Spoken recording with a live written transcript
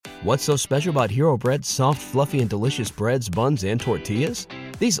What's so special about Hero Bread's soft, fluffy, and delicious breads, buns, and tortillas?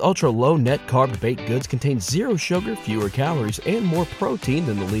 These ultra-low net-carb baked goods contain zero sugar, fewer calories, and more protein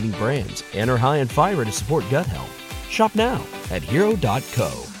than the leading brands, and are high in fiber to support gut health. Shop now at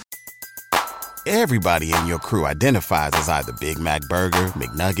Hero.co. Everybody in your crew identifies as either Big Mac Burger,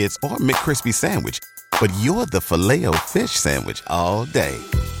 McNuggets, or McCrispy Sandwich. But you're the Filet-O-Fish Sandwich all day.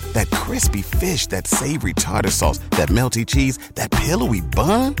 That crispy fish, that savory tartar sauce, that melty cheese, that pillowy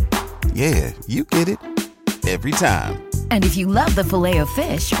bun. Yeah, you get it. Every time. And if you love the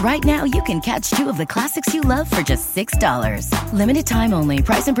Filet-O-Fish, right now you can catch two of the classics you love for just $6. Limited time only.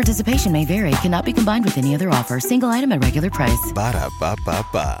 Price and participation may vary. Cannot be combined with any other offer. Single item at regular price.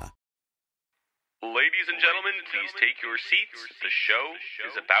 Ba-da-ba-ba-ba. Ladies and gentlemen, please take your seats. The show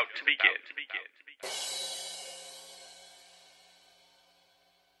is about to begin.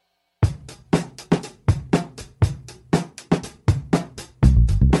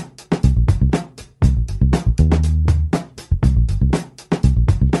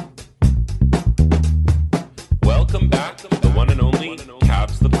 Welcome back to the one and only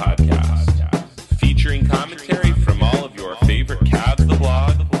Cavs the Podcast, featuring commentary from all of your favorite Cavs the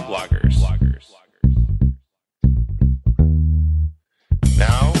Blog bloggers.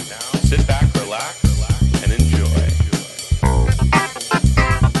 Now, sit back, relax, and enjoy.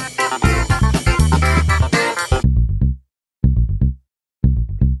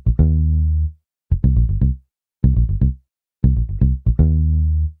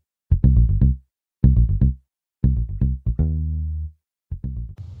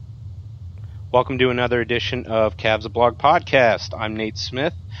 Welcome to another edition of Cavs the Blog Podcast. I'm Nate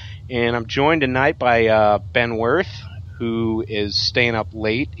Smith, and I'm joined tonight by Ben Worth, who is staying up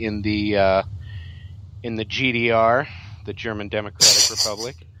late in the GDR, the German Democratic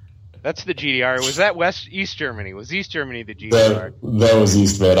Republic. That's the GDR. Was that East Germany? Was East Germany the GDR? That was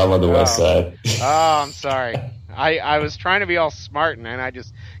East, man. I'm on the west side. Oh, I'm sorry. I was trying to be all smart, and I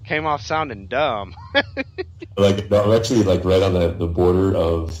just came off sounding dumb. I'm actually right on the border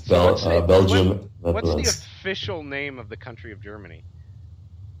of Belgium. What's the official name of the country of Germany?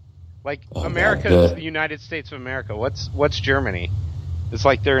 America is the United States of America. What's Germany? It's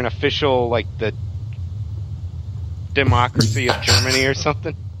like they're an official, the democracy of Germany or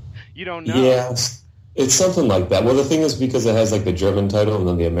something. You don't know? Yeah, it's something like that. Well, the thing is, because it has the German title and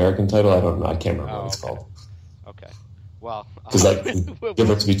then the American title, I don't know. I can't remember what it's called. Okay. Well, because the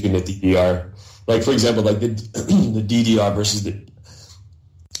difference between the DDR, for example, the DDR versus the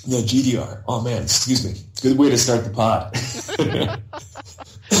GDR. Oh man, excuse me. Good way to start the pod.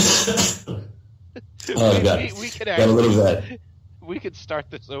 Oh, we could got a little of that. We could start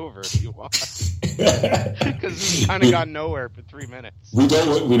this over if you want, because this kind of got nowhere for 3 minutes. We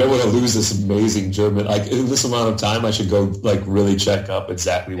don't want to lose this amazing German. In this amount of time, I should go really check up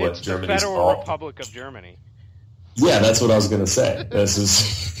exactly what Germany is called. It's the Federal Republic of Germany. Yeah, that's what I was going to say.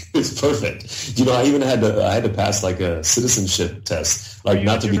 It's perfect. I even had to pass a citizenship test,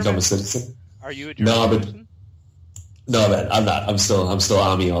 not to become a citizen. Are you a German person? No, man, I'm not. I'm still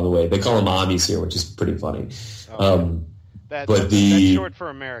Ami all the way. They call them Amis here, which is pretty funny. Okay. That's short for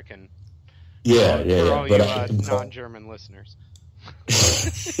American. Yeah. For all you non-German listeners.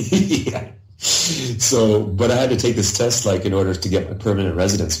 Yeah. So, but I had to take this test in order to get my permanent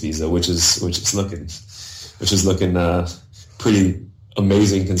residence visa, which is looking pretty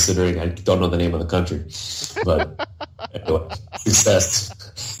amazing considering I don't know the name of the country. But anyway, success.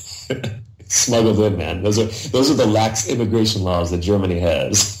 Smuggled in, man. Those are the lax immigration laws that Germany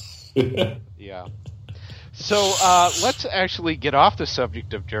has. Yeah. So let's actually get off the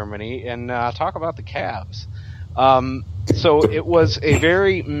subject of Germany and talk about the Cavs. So it was a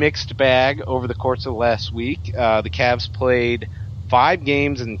very mixed bag over the course of last week. The Cavs played 5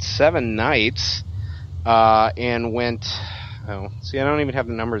 games in 7 nights and went... I don't even have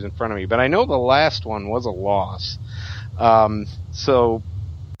the numbers in front of me, but I know the last one was a loss.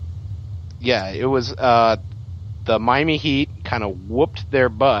 It was the Miami Heat kind of whooped their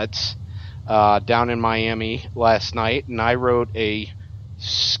butts down in Miami last night, and I wrote a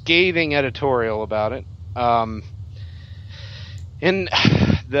scathing editorial about it. And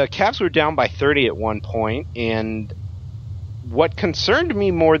the Cavs were down by 30 at one point, and what concerned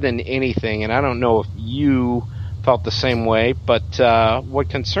me more than anything, and I don't know if you felt the same way, but what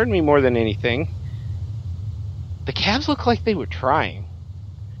concerned me more than anything, the Cavs looked like they were trying,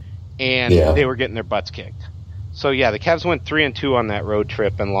 and they were getting their butts kicked. So the Cavs went 3-2 on that road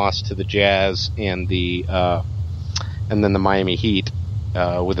trip and lost to the Jazz and then the Miami Heat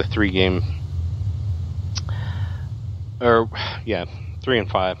with a 3-game,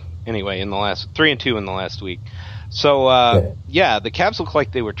 3-5. Anyway, in the last 3-2 in the last week. So, the Cavs look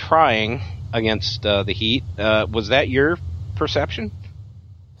like they were trying against the Heat. Was that your perception?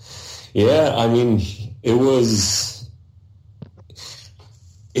 Yeah, I mean,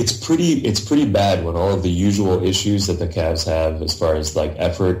 it's pretty bad when all of the usual issues that the Cavs have as far as like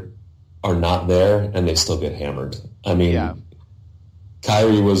effort are not there and they still get hammered. I mean,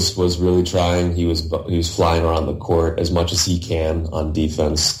 Kyrie was really trying. He was flying around the court as much as he can on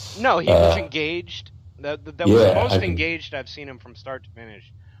defense. No, he was engaged. That was the most engaged I've seen him from start to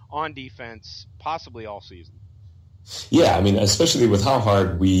finish on defense, possibly all season. Yeah, I mean, especially with how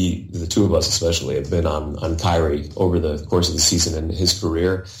hard the two of us especially, have been on Kyrie over the course of the season and his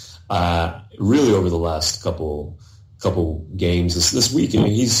career. Really over the last couple games this week, I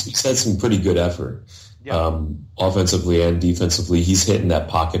mean, he's had some pretty good effort. Yeah. Offensively and defensively, he's hitting that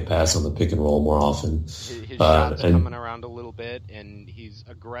pocket pass on the pick and roll more often. His shot's coming around a little bit, and he's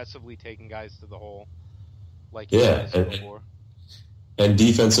aggressively taking guys to the hole like he has before. And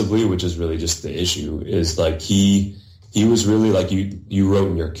defensively, which is really just the issue, is like he was really like you wrote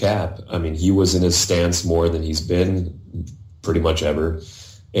in your cap. I mean, he was in his stance more than he's been pretty much ever,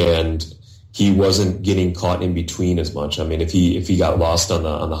 and he wasn't getting caught in between as much. I mean, if he got lost on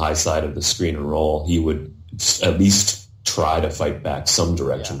the high side of the screen and roll, he would at least try to fight back some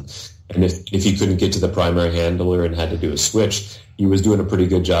direction. Yeah. And if he couldn't get to the primary handler and had to do a switch, he was doing a pretty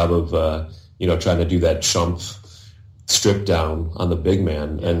good job of trying to do that chump strip down on the big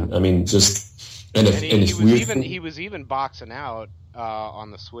man. Yeah. And I mean, he was even boxing out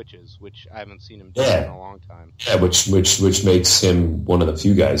on the switches, which I haven't seen him do in a long time. Yeah, which makes him one of the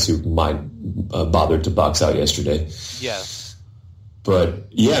few guys who might bothered to box out yesterday. Yes. But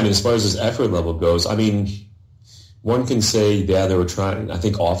yeah, I mean, as far as his effort level goes, I mean, one can say, they were trying. I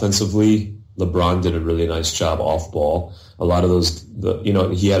think offensively, LeBron did a really nice job off ball. A lot of those,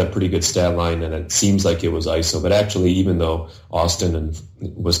 he had a pretty good stat line, and it seems like it was ISO. But actually, even though Austin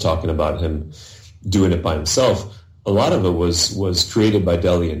was talking about him doing it by himself, a lot of it was created by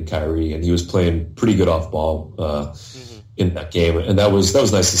Dele and Kyrie, and he was playing pretty good off ball in that game, and that was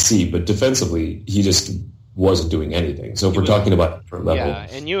nice to see. But defensively, he just wasn't doing anything. So if we're talking about level,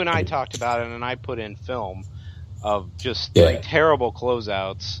 and you and I talked about it, and I put in film of just three terrible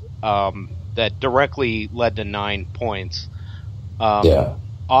closeouts that directly led to 9 points.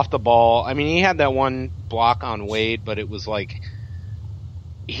 Off the ball. I mean, he had that one block on Wade, but it was like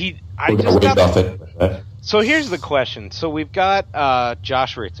So here's the question. So we've got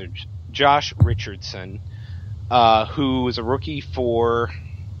Josh Richardson, who was a rookie for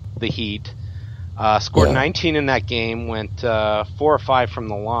the Heat, scored 19 in that game, went 4 or 5 from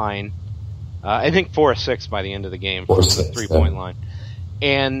the line. I think 4 or 6 by the end of the game from the 3-point line.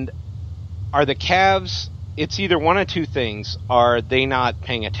 And are the Cavs, it's either one of two things. Are they not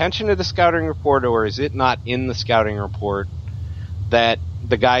paying attention to the scouting report, or is it not in the scouting report that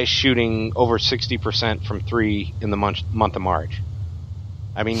the guy's shooting over 60% from 3 in the month of March?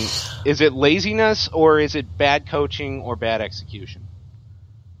 I mean, is it laziness, or is it bad coaching or bad execution?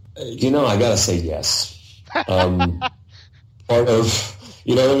 I gotta say yes. Part of,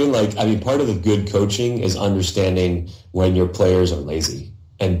 part of the good coaching is understanding when your players are lazy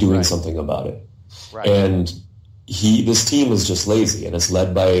and doing something about it. Right. And this team is just lazy, and it's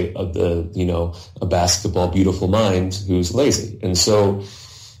led by a basketball beautiful mind who's lazy. And so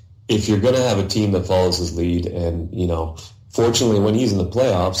if you're going to have a team that follows his lead, and, fortunately when he's in the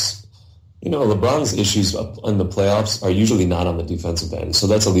playoffs, LeBron's issues in the playoffs are usually not on the defensive end. So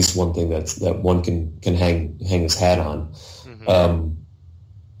that's at least one thing that one can hang his hat on. Mm-hmm.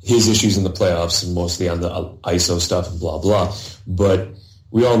 His issues in the playoffs and mostly on the ISO stuff and blah, blah. But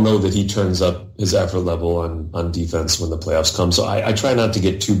we all know that he turns up his effort level on defense when the playoffs come. So I try not to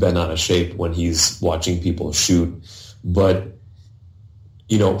get too bent out of shape when he's watching people shoot. But,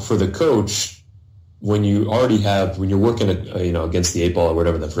 for the coach, when you're working against the 8 ball or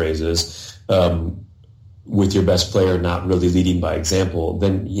whatever the phrase is, with your best player not really leading by example,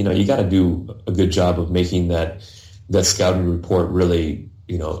 then, you got to do a good job of making that scouting report really,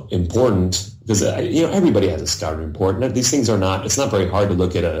 important, because everybody has a scouting report, and these things it's not very hard to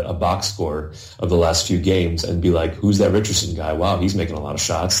look at a box score of the last few games and be like, who's that Richardson guy? Wow, he's making a lot of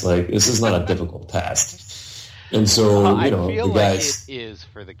shots. Like, this is not a difficult task. And so, I feel the guys, like it is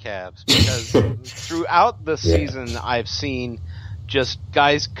for the Cavs, because throughout the season I've seen just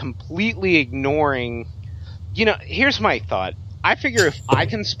guys completely ignoring. Here's my thought. I figure if I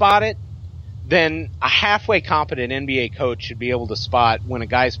can spot it, then a halfway competent NBA coach should be able to spot when a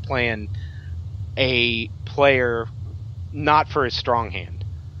guy's playing a player not for his strong hand.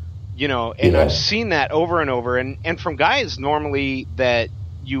 And I've seen that over and over, and from guys normally that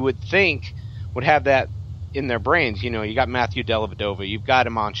you would think would have that in their brains. You got Matthew Dellavedova, you've got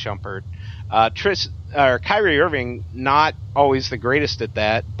Iman Shumpert, Kyrie Irving, not always the greatest at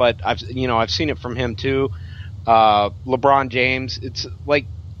that, but I've seen it from him too. LeBron James, it's like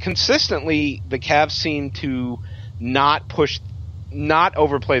consistently the Cavs seem to not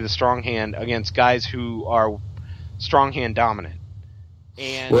overplay the strong hand against guys who are strong hand dominant.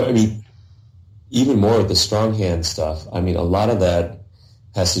 And well, I mean, even more with the strong hand stuff, I mean, a lot of that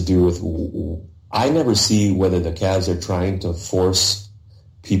has to do with, I never see whether the Cavs are trying to force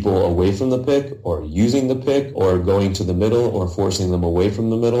people away from the pick or using the pick or going to the middle or forcing them away from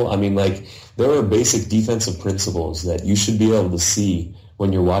the middle. I mean, like, there are basic defensive principles that you should be able to see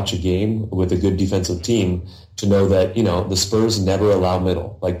when you watch a game with a good defensive team to know that, the Spurs never allow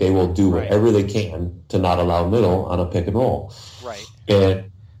middle. Like, they will do whatever they can to not allow middle on a pick and roll. Right.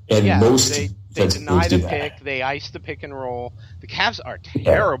 And most they deny the pick. They ice the pick and roll. The Cavs are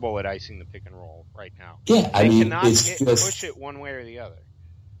terrible at icing the pick and roll right now. Yeah, they cannot push it one way or the other.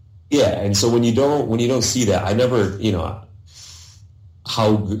 Yeah, and so when you don't see that, I never,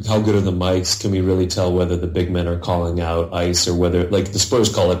 how good are the mics? Can we really tell whether the big men are calling out ice or whether, like, the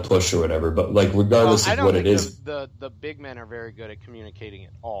Spurs call it push or whatever? But, like, regardless of what it is, the big men are very good at communicating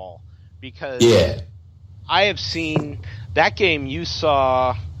it all, because I have seen that game. You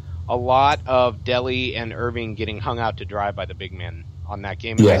saw a lot of Delly and Irving getting hung out to dry by the big men on that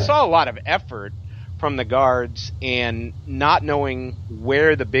game. And I saw a lot of effort from the guards and not knowing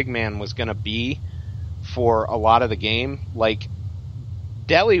where the big man was going to be for a lot of the game. Like,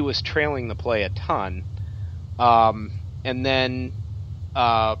 Delly was trailing the play a ton. And then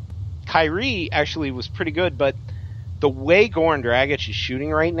Kyrie actually was pretty good, but the way Goran Dragic is shooting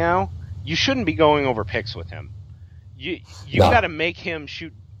right now, you shouldn't be going over picks with him. You've got to make him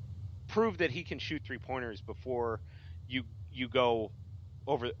prove that he can shoot 3-pointers before you go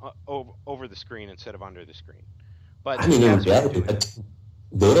over the screen instead of under the screen. But I mean, in reality,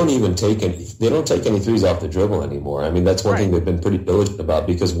 they don't take any threes off the dribble anymore. I mean, that's one thing they've been pretty diligent about,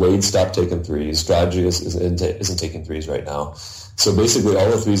 because Wade stopped taking threes. Dragic isn't taking threes right now. So basically,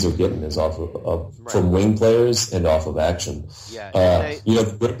 all the threes they're getting is off of from wing players and off of action. Yeah,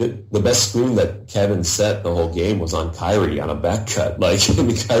 the best screen that Kevin set the whole game was on Kyrie on a back cut. Like, I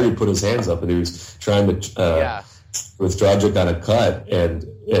mean, Kyrie put his hands up and he was trying to with Dragic on a cut, and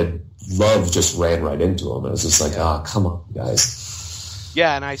Love just ran right into him. It was just like, come on, guys.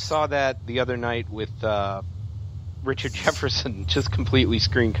 Yeah, and I saw that the other night with Richard Jefferson just completely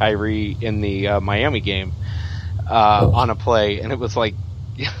screened Kyrie in the Miami game on a play, and it was like,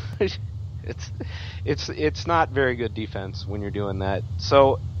 it's not very good defense when you're doing that.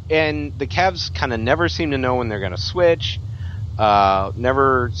 So, and the Cavs kind of never seem to know when they're going to switch.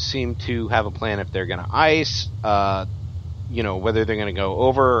 Never seem to have a plan if they're going to ice, whether they're going to go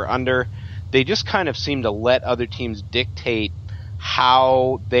over or under. They just kind of seem to let other teams dictate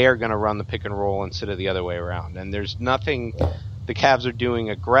how they're going to run the pick and roll instead of the other way around. And there's nothing the Cavs are doing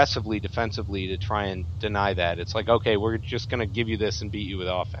aggressively defensively to try and deny that. It's like, okay, we're just going to give you this and beat you with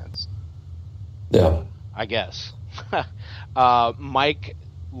offense. Yeah. I guess. Mike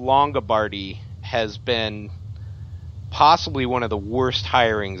Longobardi has been possibly one of the worst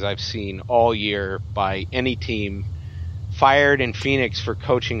hirings I've seen all year by any team. Fired in Phoenix for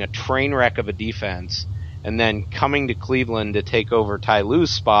coaching a train wreck of a defense, and then coming to Cleveland to take over Ty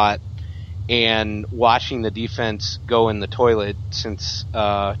Lue's spot and watching the defense go in the toilet since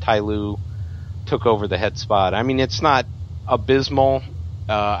Ty Lue took over the head spot. I mean, it's not abysmal.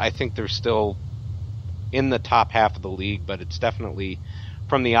 I think they're still in the top half of the league, but it's definitely,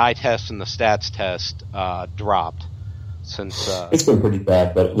 from the eye test and the stats test, dropped. Since it's been pretty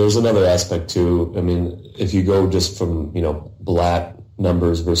bad, but there's another aspect too. I mean, if you go just from Blatt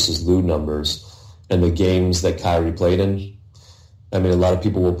numbers versus Lue numbers and the games that Kyrie played in, I mean, a lot of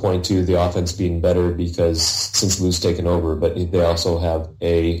people will point to the offense being better because since Lue's taken over, but they also have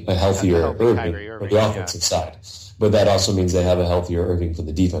a healthier Irving for the offensive side. But that also means they have a healthier Irving for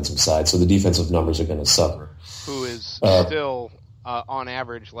the defensive side, so the defensive numbers are going to suffer. Who is still, on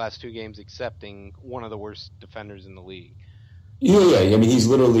average, last 2 games accepting, one of the worst defenders in the league. Yeah. I mean, he's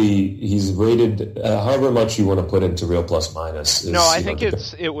rated however much you want to put into real plus minus. No, I think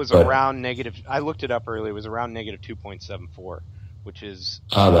it was around negative. I looked it up earlier. It was around negative 2.74, which is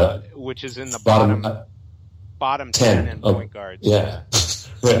in the bottom 10 in point guards. Yeah.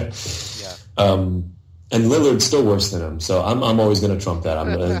 Yeah. And Lillard's still worse than him, so I'm always going to trump that.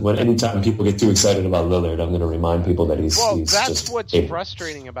 Anytime people get too excited about Lillard, I'm going to remind people that he's that's just what's capable.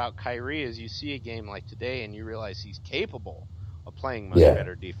 Frustrating about Kyrie is you see a game like today and you realize he's capable of playing much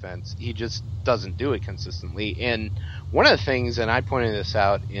better defense. He just doesn't do it consistently. And one of the things, and I pointed this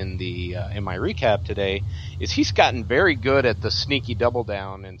out in my recap today, is he's gotten very good at the sneaky double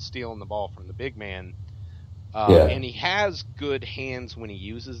down and stealing the ball from the big man. And he has good hands when he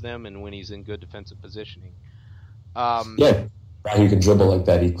uses them and when he's in good defensive positioning. He can dribble like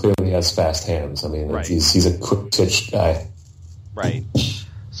that. He clearly has fast hands. I mean, he's a quick-twitch guy. Right.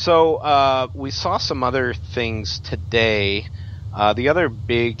 So we saw some other things today. The other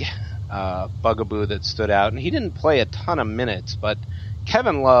big bugaboo that stood out, and he didn't play a ton of minutes, but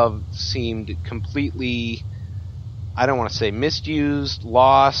Kevin Love seemed completely, I don't want to say misused,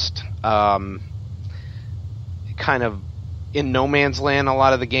 lost, kind of in no man's land a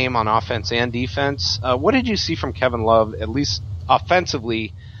lot of the game on offense and defense. What did you see from Kevin Love, at least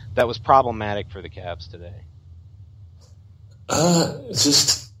offensively, that was problematic for the Cavs today?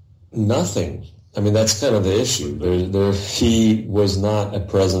 Just nothing. I mean, that's kind of the issue. He was not a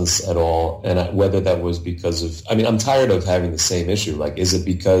presence at all, and whether that was because of... I mean, I'm tired of having the same issue. Like, is it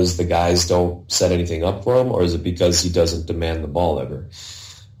because the guys don't set anything up for him, or is it because he doesn't demand the ball ever?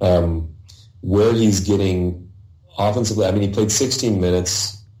 Where he's getting offensively... I mean, he played 16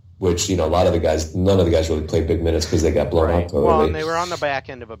 minutes, which, you know, none of the guys really played big minutes because they got blown out early. Well, and they were on the back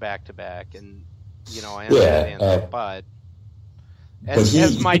end of a back-to-back, and, you know, I understand that, but...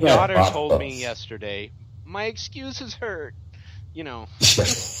 As my daughter told me yesterday, my excuses hurt, you know. I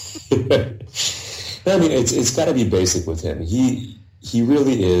mean, it's got to be basic with him. He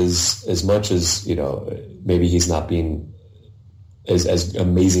really is, as much as, you know, maybe he's not being as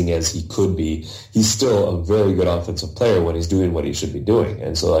amazing as he could be, he's still a very good offensive player when he's doing what he should be doing.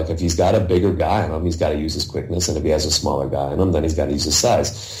 And so, like, if he's got a bigger guy on him, he's got to use his quickness, and if he has a smaller guy on him, then he's got to use his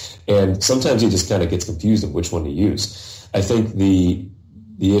size. And sometimes he just kind of gets confused of which one to use. I think the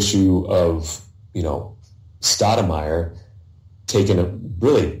issue of, you know, Stoudemire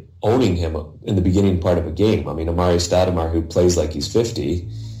really owning him in the beginning part of a game. I mean, Amari Stoudemire, who plays like he's 50,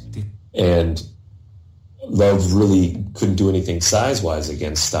 and Love really couldn't do anything size-wise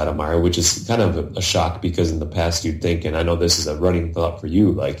against Stoudemire, which is kind of a shock because in the past you'd think, and I know this is a running thought for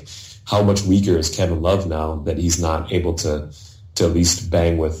you, like, how much weaker is Kevin Love now that he's not able to at least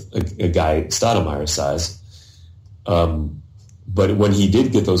bang with a guy Stoudemire's size? But when he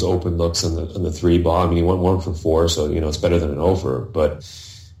did get those open looks on the three ball, I mean, he went 1 for 4, so, you know, it's better than an over. But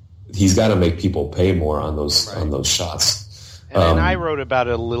he's got to make people pay more on those shots. And I wrote about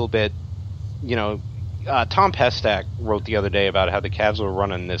it a little bit. You know, Tom Pestak wrote the other day about how the Cavs were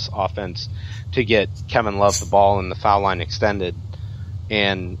running this offense to get Kevin Love the ball in the foul line extended,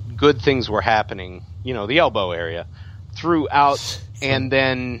 and good things were happening. You know, the elbow area throughout, and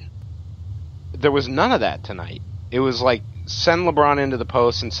then there was none of that tonight. It was like, send LeBron into the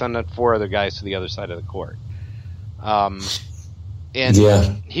post and send 4 other guys to the other side of the court.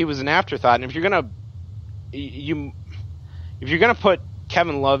 He was an afterthought. And if you're gonna put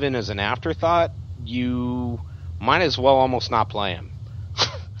Kevin Love in as an afterthought, you might as well almost not play him.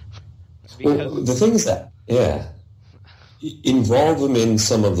 Well, the thing is that, involve him in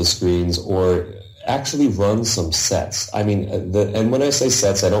some of the screens or actually run some sets. I mean, and when I say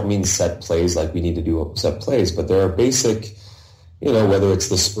sets, I don't mean set plays like we need to do set plays, but there are basic, you know, whether it's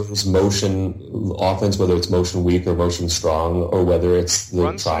the Spurs motion offense, whether it's motion weak or motion strong, or whether it's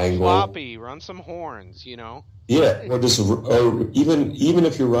the triangle. Run some floppy, run some horns, you know. Yeah, or even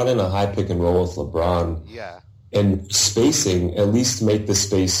if you're running a high pick and roll with LeBron, and spacing, at least make the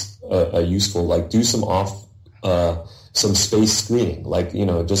space useful. Like, do some space screening. Like, you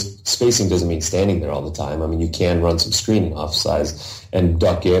know, just spacing doesn't mean standing there all the time. I mean, you can run some screening off size and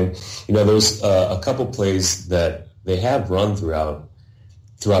duck in. You know, there's a couple plays that they have run throughout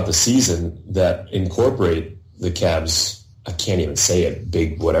the season that incorporate the Cavs. I can't even say it,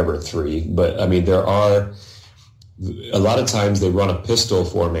 big whatever 3, but I mean, there are a lot of times they run a pistol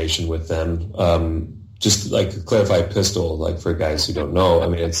formation with them. Just like clarify pistol, like for guys who don't know. I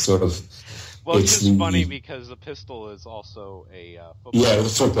mean, it's sort of. Well, it's just funny because the pistol is also a football. Yeah,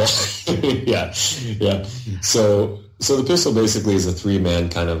 football. yeah. So the pistol basically is a 3-man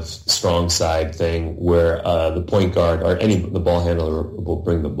kind of strong side thing where the point guard or the ball handler will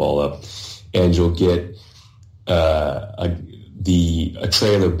bring the ball up, and you'll get a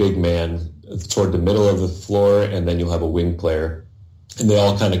trailer big man toward the middle of the floor, and then you'll have a wing player, and they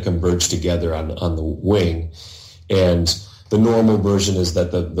all kind of converge together on the wing, and the normal version is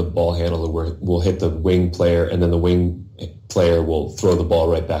that the ball handler will hit the wing player, and then the wing player will throw the ball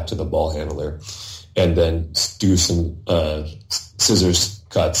right back to the ball handler, and then do some scissors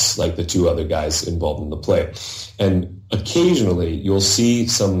cuts like the 2 other guys involved in the play. And occasionally you'll see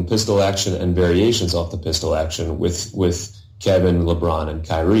some pistol action and variations off the pistol action with Kevin, LeBron, and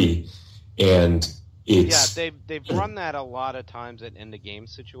Kyrie. And they've run that a lot of times at end of game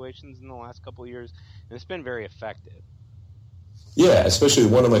situations in the last couple of years, and it's been very effective. Yeah, especially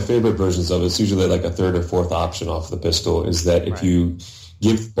one of my favorite versions of it, it's usually like a third or fourth option off the pistol, is that if you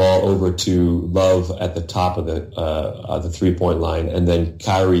give the ball over to Love at the top of the 3-point line, and then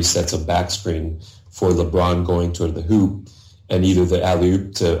Kyrie sets a back screen for LeBron going toward the hoop, and either the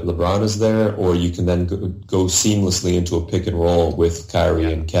alley-oop to LeBron is there, or you can then go seamlessly into a pick and roll with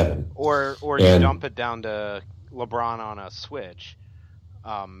Kyrie and Kevin. Or you dump it down to LeBron on a switch,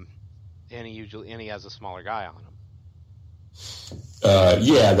 and he has a smaller guy on him.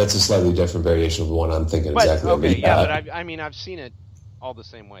 That's a slightly different variation of the one I'm thinking exactly. Okay, but I've seen it all the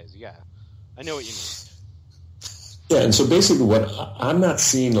same ways. Yeah, I know what you mean. Yeah, and so basically I'm not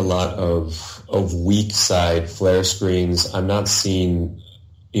seeing a lot of weak side flare screens. I'm not seeing,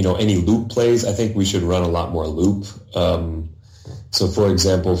 any loop plays. I think we should run a lot more loop. So for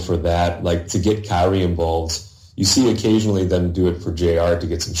example, for that, like to get Kyrie involved, you see occasionally them do it for JR to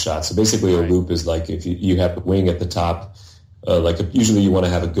get some shots. So basically a loop is like if you have a wing at the top, usually you want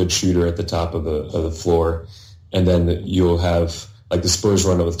to have a good shooter at the top of the floor, and then you'll have, like the Spurs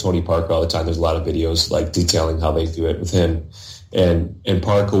run it with Tony Parker all the time. There's a lot of videos like detailing how they do it with him. And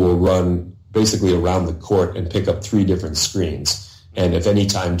Parker will run basically around the court and pick up 3 different screens. And if any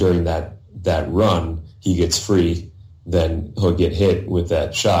time during that run he gets free, then he'll get hit with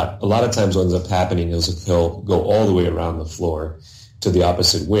that shot. A lot of times what ends up happening is he'll go all the way around the floor to the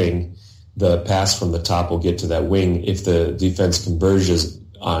opposite wing. The pass from the top will get to that wing. If the defense converges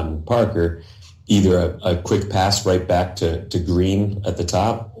on Parker, either a quick pass right back to Green at the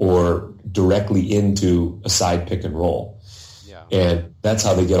top or directly into a side pick and roll. Yeah. And that's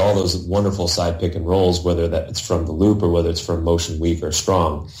how they get all those wonderful side pick and rolls, whether that's from the loop or whether it's from motion weak or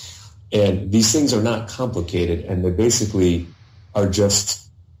strong. And these things are not complicated, and they basically are just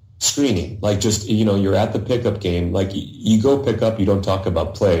screening. Like just, you're at the pickup game. Like you go pick up, you don't talk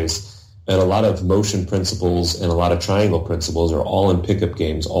about plays. And a lot of motion principles and a lot of triangle principles are all in pickup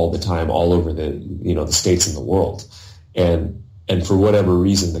games all the time, all over the states in the world. And for whatever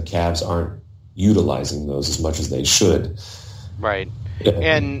reason, the Cavs aren't utilizing those as much as they should. Right.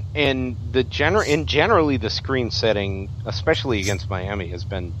 And generally the screen setting, especially against Miami, has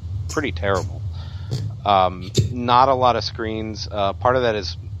been pretty terrible. Not a lot of screens. Part of that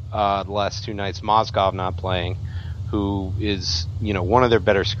is the last 2 nights Mozgov not playing, who is, one of their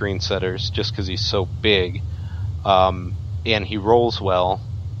better screen setters just because he's so big, and he rolls well.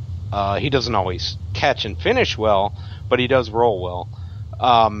 He doesn't always catch and finish well, but he does roll well.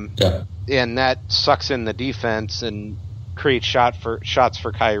 And that sucks in the defense and creates shots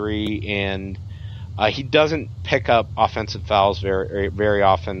for Kyrie, and he doesn't pick up offensive fouls very, very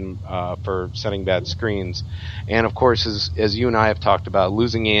often for setting bad screens. And of course, as you and I have talked about,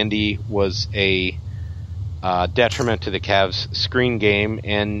 losing Andy was a detriment to the Cavs' screen game,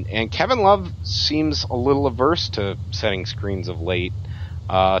 and Kevin Love seems a little averse to setting screens of late.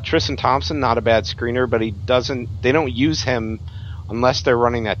 Tristan Thompson, not a bad screener, but they don't use him unless they're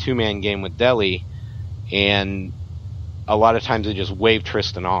running that 2-man game with Delly, and a lot of times they just wave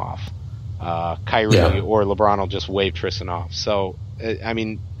Tristan off. Kyrie or LeBron will just wave Tristan off. So,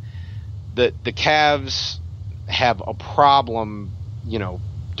 the Cavs have a problem,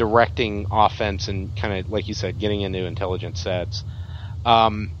 directing offense and kind of, like you said, getting into intelligent sets.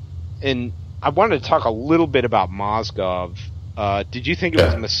 And I wanted to talk a little bit about Mozgov. Did you think it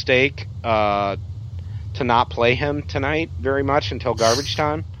was a mistake to not play him tonight very much until garbage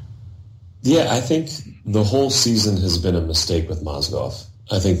time? Yeah, I think the whole season has been a mistake with Mozgov.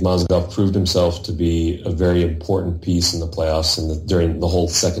 I think Mozgov proved himself to be a very important piece in the playoffs and during the whole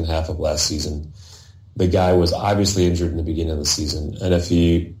second half of last season. The guy was obviously injured in the beginning of the season, and if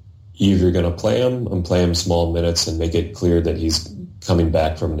you're going to play him and play him small minutes and make it clear that he's coming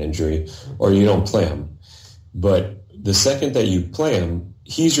back from an injury, or you don't play him. But the second that you play him,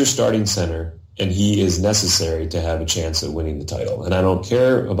 he's your starting center, and he is necessary to have a chance at winning the title. And I don't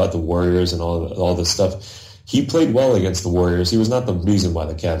care about the Warriors and all this stuff. He played well against the Warriors. He was not the reason why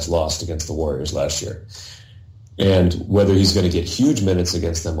the Cavs lost against the Warriors last year. And whether he's going to get huge minutes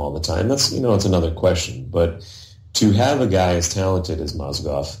against them all the time, that's, it's another question. But to have a guy as talented as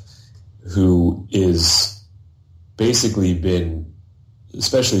Mozgov, who is basically been,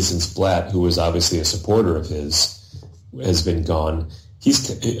 especially since Blatt, who was obviously a supporter of his, has been gone,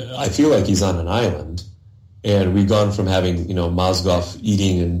 I feel like he's on an island. And we've gone from having, Mozgov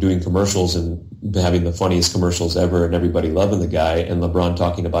eating and doing commercials and having the funniest commercials ever and everybody loving the guy, and LeBron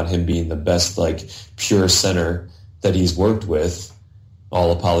talking about him being the best, pure center that he's worked with,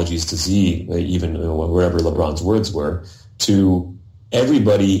 all apologies to Z, even wherever LeBron's words were, to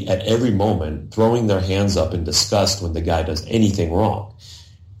everybody at every moment throwing their hands up in disgust when the guy does anything wrong.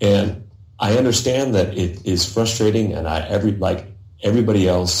 And I understand that it is frustrating, and like everybody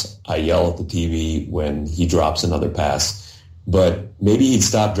else, I yell at the TV when he drops another pass. But maybe he'd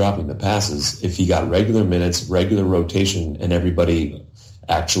stop dropping the passes if he got regular minutes, regular rotation, and everybody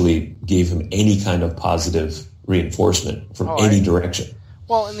actually gave him any kind of positive reinforcement from any direction.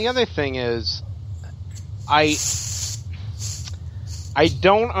 Well, and the other thing is, I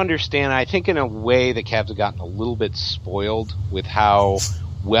don't understand. I think in a way the Cavs have gotten a little bit spoiled with how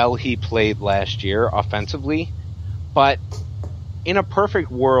well he played last year offensively. But in a perfect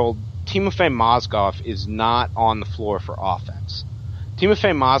world, Timofey Mozgov is not on the floor for offense.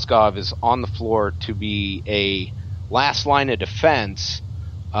 Timofey Mozgov is on the floor to be a last line of defense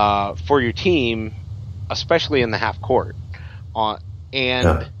for your team, especially in the half court,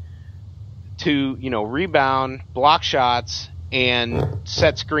 to rebound, block shots, and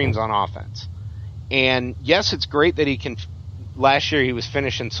set screens on offense. And yes, it's great that he can. Last year he was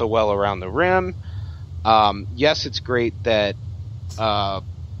finishing so well around the rim. Yes, it's great that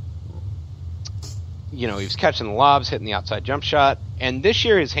he was catching the lobs, hitting the outside jump shot. And this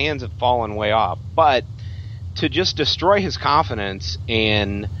year his hands have fallen way off. But to just destroy his confidence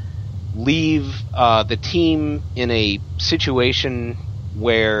and leave the team in a situation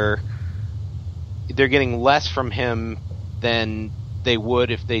where they're getting less from him than they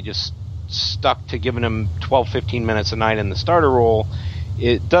would if they just stuck to giving him 12, 15 minutes a night in the starter role,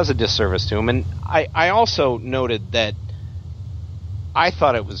 it does a disservice to him. And I also noted that I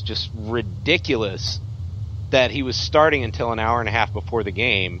thought it was just ridiculous that he was starting until an hour and a half before the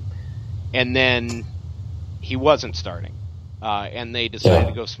game, and then he wasn't starting. And they decided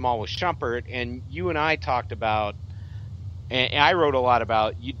to go small with Shumpert, and you and I talked about, and I wrote a lot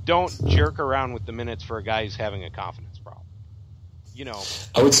about, you don't jerk around with the minutes for a guy who's having a confidence problem.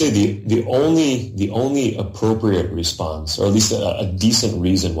 I would say the only appropriate response, or at least a decent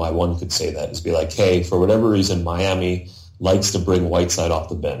reason why one could say that, is be like, hey, for whatever reason, Miami likes to bring Whiteside off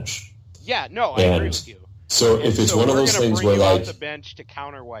the bench. Yeah, no, I agree with you. So if it's one of those things where, like, off the bench to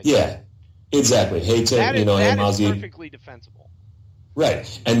counter Whiteside. Yeah, exactly. Hey, that is Mozzie, perfectly defensible.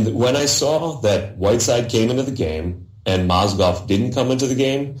 Right. And when I saw that Whiteside came into the game and Mozgov didn't come into the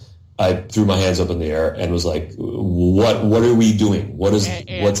game, I threw my hands up in the air and was like, what are we doing? What's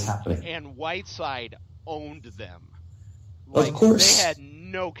happening? And Whiteside owned them. Of course. They had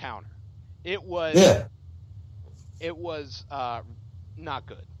no counter. It was not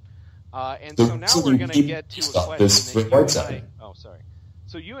good. So now we're going to get to a question.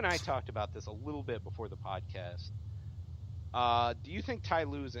 So you and I talked about this a little bit before the podcast. Do you think Ty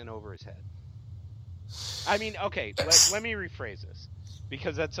Lue's in over his head? I mean, okay, let me rephrase this,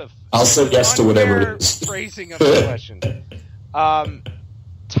 because that's I'll say yes to whatever it is. Phrasing of the question.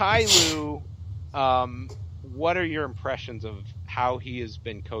 Ty Lue, what are your impressions of how he has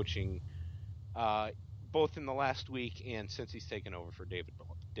been coaching, both in the last week and since he's taken over for David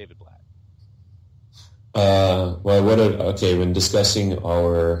Blatt? When discussing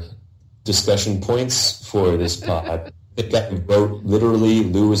our discussion points for this pod, I think I wrote literally,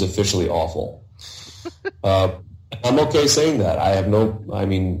 Lue is officially awful. I'm okay saying that. I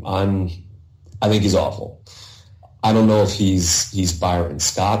think he's awful. I don't know if he's Byron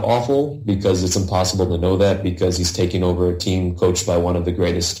Scott awful, because it's impossible to know that, because he's taking over a team coached by one of the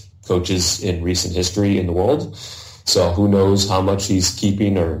greatest coaches in recent history in the world. So who knows how much he's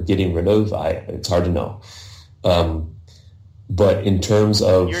keeping or getting rid of? It's hard to know. But in terms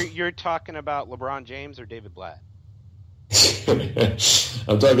of... You're talking about LeBron James or David Blatt?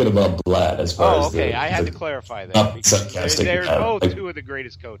 I'm talking about Blatt as far as... okay. I had to clarify that. They're both two of the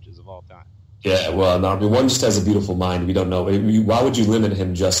greatest coaches of all time. Yeah, well, no, I mean, one just has a beautiful mind. We don't know. Why would you limit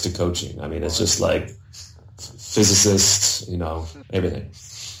him just to coaching? I mean, it's just like physicists, everything.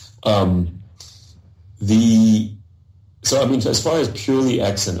 So, I mean, as far as purely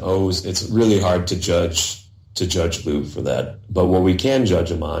X and O's, it's really hard to judge Lue for that. But what we can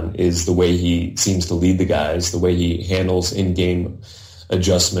judge him on is the way he seems to lead the guys, the way he handles in-game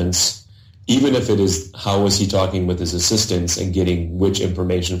adjustments, even if it is how is he talking with his assistants and getting which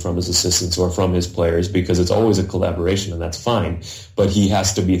information from his assistants or from his players, because it's always a collaboration, and that's fine. But he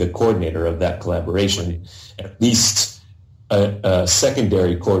has to be the coordinator of that collaboration, at least a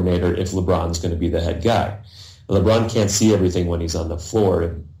secondary coordinator if LeBron's going to be the head guy. LeBron can't see everything when he's on the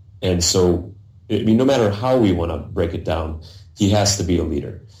floor, and so, I mean, no matter how we want to break it down, he has to be a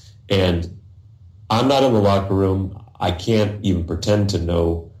leader. And I'm not in the locker room. I can't even pretend to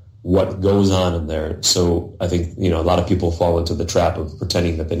know what goes on in there. So I think, a lot of people fall into the trap of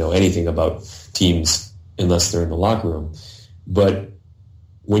pretending that they know anything about teams unless they're in the locker room. But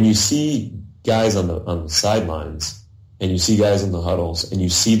when you see guys on the sidelines and you see guys in the huddles and you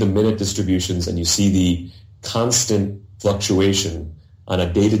see the minute distributions and you see the constant fluctuation on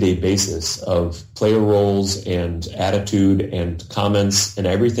a day-to-day basis of player roles and attitude and comments and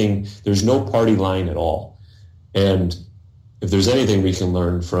everything, there's no party line at all. And if there's anything we can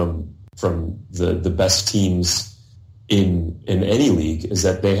learn from the best teams in any league, is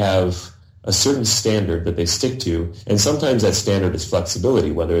that they have a certain standard that they stick to, and sometimes that standard is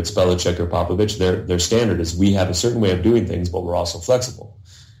flexibility. Whether it's Belichick or Popovich, their standard is we have a certain way of doing things, but we're also flexible.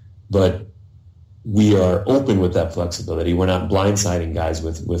 But we are open with that flexibility. We're not blindsiding guys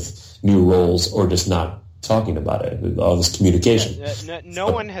with new roles or just not talking about it. All this communication. No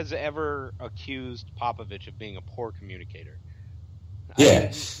one has ever accused Popovich of being a poor communicator.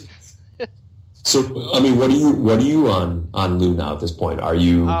 Yeah. So, what are you on Lou now at this point? Are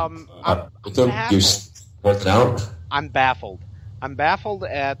you with him? You're working out? I'm baffled. I'm baffled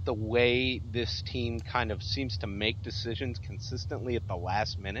at the way this team kind of seems to make decisions consistently at the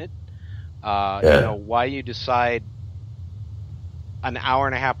last minute. Why you decide an hour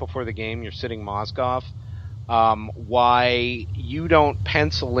and a half before the game you're sitting Mozgov. Why you don't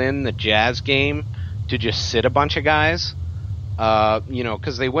pencil in the Jazz game to just sit a bunch of guys.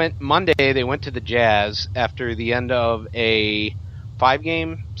 Because they went to the Jazz after the end of a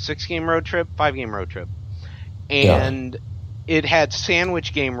 5-game road trip. And it had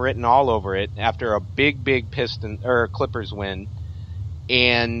sandwich game written all over it after a big Clippers win.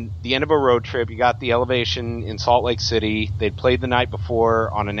 And the end of a road trip, you got the elevation in Salt Lake City. They'd played the night before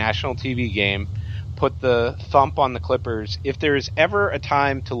on a national TV game, put the thump on the Clippers. If there is ever a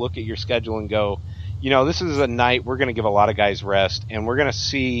time to look at your schedule and go, this is a night we're going to give a lot of guys rest, and we're going to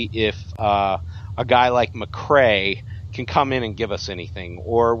see if a guy like McRae can come in and give us anything,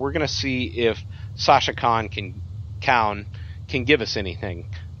 or we're going to see if Sasha Khan can give us anything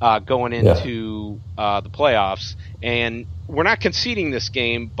going into the playoffs. And we're not conceding this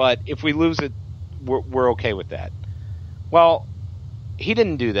game, but if we lose it, we're okay with that. Well, he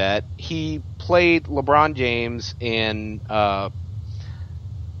didn't do that. He played LeBron James and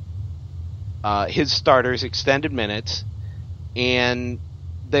his starters extended minutes, and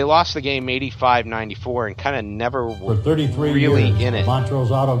they lost the game 85-94 and kind of never were for 33 really years, in it.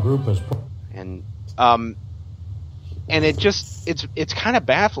 Montrose Auto Group is and it's kind of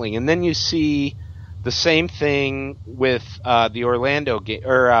baffling. And then you see the same thing with the Orlando game,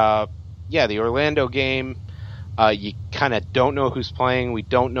 the Orlando game. You kind of don't know who's playing. We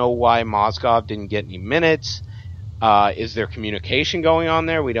don't know why Mozgov didn't get any minutes. Is there communication going on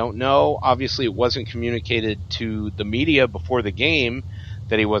there? We don't know. Obviously, it wasn't communicated to the media before the game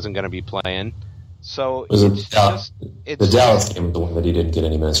that he wasn't going to be playing. So the Dallas game was the one that he didn't get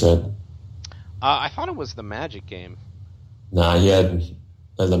any minutes, right? I thought it was the Magic game. Nah, he had.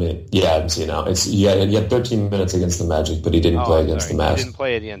 I'm seeing now. He had 13 minutes against the Magic, but he didn't play against the Mavs. He didn't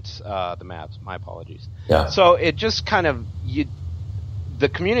play against the Mavs. My apologies. Yeah. So it just kind of the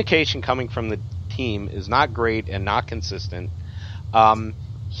communication coming from the team is not great and not consistent.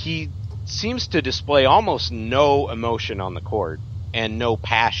 He seems to display almost no emotion on the court and no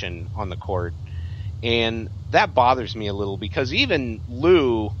passion on the court, and that bothers me a little because even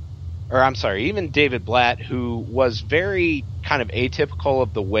David Blatt, who was very kind of atypical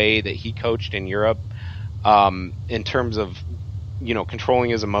of the way that he coached in Europe, in terms of controlling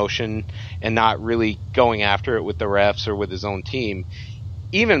his emotion and not really going after it with the refs or with his own team.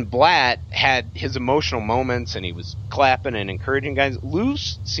 Even Blatt had his emotional moments, and he was clapping and encouraging guys. Lou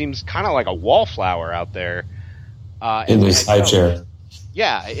seems kind of like a wallflower out there. In his high chair.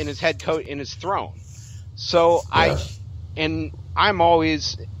 Yeah, in his head coach, in his throne. So I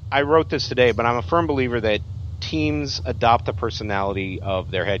wrote this today, but I'm a firm believer that teams adopt the personality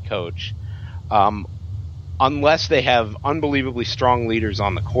of their head coach, unless they have unbelievably strong leaders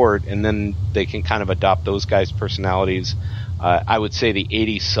on the court, and then they can kind of adopt those guys' personalities. I would say the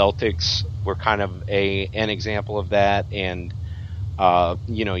 80s Celtics were kind of an example of that, and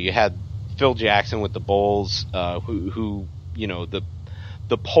you had Phil Jackson with the Bulls, who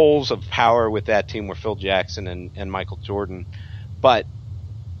the poles of power with that team were Phil Jackson and Michael Jordan, but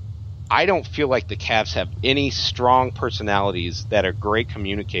I don't feel like the Cavs have any strong personalities that are great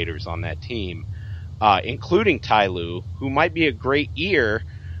communicators on that team, including Ty Lue, who might be a great ear,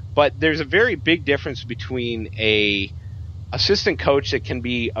 but there's a very big difference between a assistant coach that can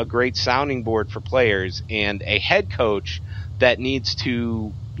be a great sounding board for players and a head coach that needs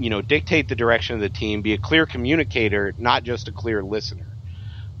to, dictate the direction of the team, be a clear communicator, not just a clear listener.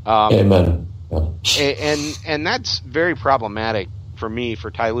 Amen. And that's very problematic for me,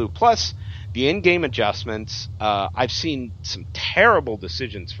 for Ty Lue. Plus, the in-game adjustments, I've seen some terrible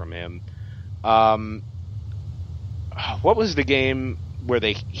decisions from him. What was the game where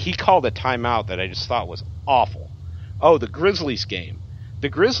he called a timeout that I just thought was awful? Oh, the Grizzlies game. The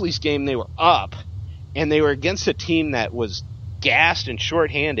Grizzlies game, they were up, and they were against a team that was gassed and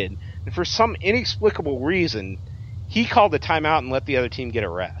shorthanded, and for some inexplicable reason, he called a timeout and let the other team get a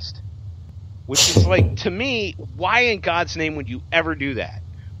rest. Which is like, to me, why in God's name would you ever do that?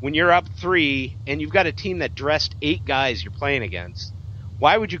 When you're up 3 and you've got a team that dressed 8 guys you're playing against,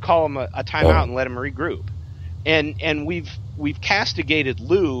 why would you call them a timeout and let them regroup? And we've castigated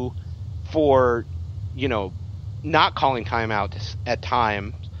Lue for, not calling timeout at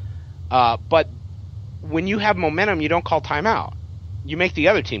times, but when you have momentum, you don't call timeout. You make the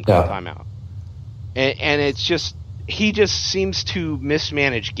other team call timeout. And it's just, he just seems to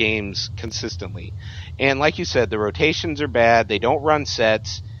mismanage games consistently. And like you said, the rotations are bad. They don't run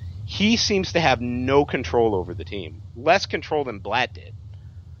sets. He seems to have no control over the team. Less control than Blatt did.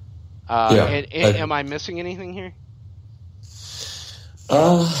 Am I missing anything here?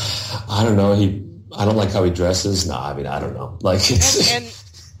 I don't know. I don't like how he dresses. No, I mean, I don't know. Like, it's... And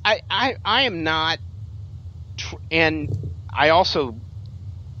I am not, and I also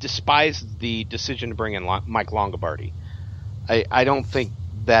despise the decision to bring in Mike Longobardi. I don't think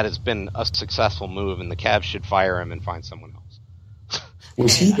that has been a successful move, and the Cavs should fire him and find someone else.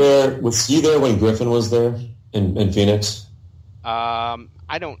 Was he there when Griffin was there in Phoenix? I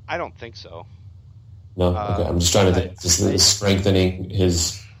don't think so. No, okay. I'm just trying to think. Is strengthening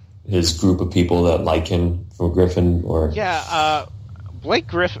his group of people that like him from Griffin, or Blake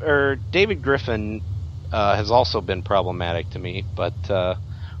Griffin or David Griffin has also been problematic to me. But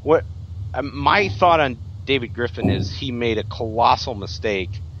what my thought on David Griffin is, he made a colossal mistake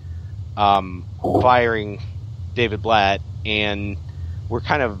firing David Blatt, and we're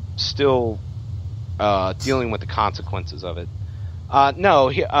kind of still dealing with the consequences of it.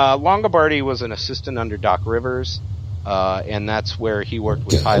 Longobardi was an assistant under Doc Rivers, and that's where he worked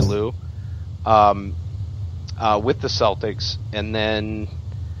with Ty Lue with the Celtics, and then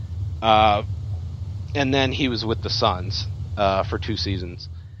he was with the Suns for 2 seasons.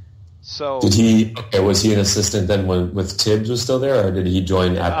 So was he an assistant then when with Tibbs was still there, or did he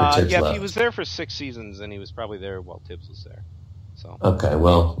join after Tibbs left? He was there for 6 seasons, and he was probably there while Tibbs was there. So okay,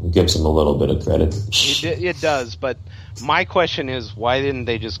 well, it gives him a little bit of credit. It does, but my question is, why didn't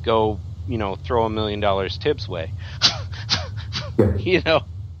they just go, throw $1 million Tibbs' way? Yeah.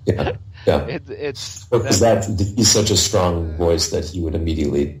 It's because he's such a strong voice that he would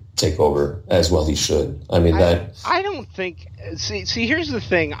immediately take over, as well he should. I mean, I don't think. See, here's the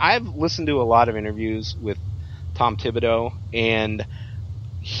thing. I've listened to a lot of interviews with Tom Thibodeau, and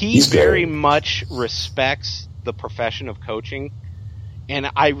he very much respects the profession of coaching. And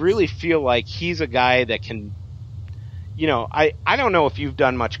I really feel like he's a guy that can, I don't know if you've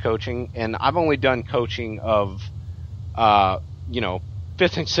done much coaching, and I've only done coaching of, 5th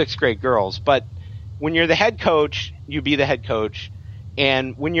and 6th grade girls. But when you're the head coach, you be the head coach.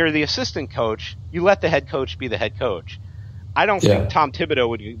 And when you're the assistant coach, you let the head coach be the head coach. I don't think Tom Thibodeau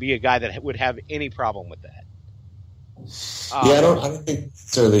would be a guy that would have any problem with that. I don't think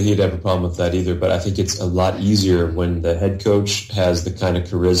necessarily he'd have a problem with that either, but I think it's a lot easier when the head coach has the kind of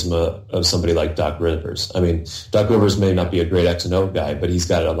charisma of somebody like Doc Rivers. I mean, Doc Rivers may not be a great X and O guy, but he's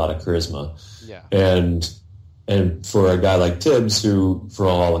got a lot of charisma. Yeah. And for a guy like Tibbs, who, for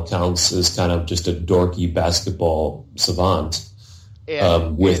all accounts, is kind of just a dorky basketball savant,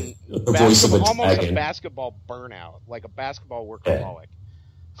 with the voice of a dragon. Almost a basketball burnout, like a basketball workaholic.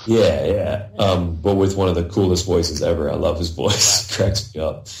 Yeah. But with one of the coolest voices ever. I love his voice. It cracks me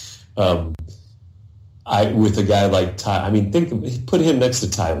up. With a guy like Ty, I mean, put him next to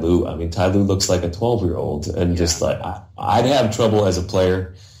Ty Lue. I mean, Ty Lue looks like a 12-year-old, and just like I'd have trouble as a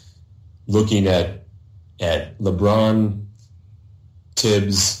player looking at LeBron,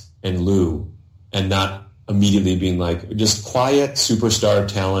 Tibbs, and Lue, and not immediately being like, just quiet superstar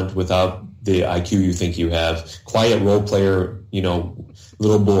talent without the IQ you think you have, quiet role player,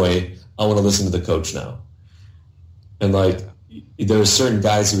 little boy, I want to listen to the coach now. And there are certain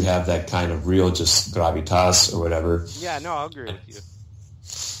guys who have that kind of real just gravitas or whatever. Yeah, no, I'll agree with you.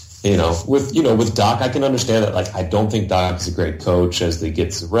 With Doc, I can understand that. I don't think Doc is a great coach as he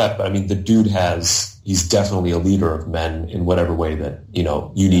gets the rep, but I mean, the dude he's definitely a leader of men in whatever way that,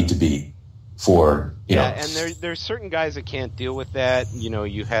 you need to be for, and there's certain guys that can't deal with that.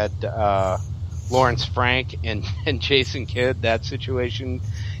 You had Lawrence Frank and Jason Kidd, that situation.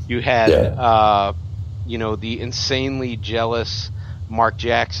 You had, the insanely jealous Mark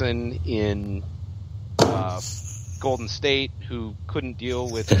Jackson in Golden State, who couldn't deal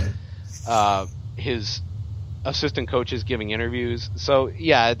with his assistant coaches giving interviews. So,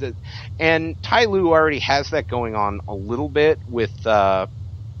 yeah, and Ty Lue already has that going on a little bit with,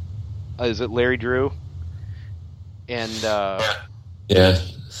 is it Larry Drew? And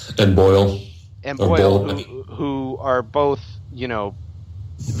and Boyle. And Boyle, who are both, you know,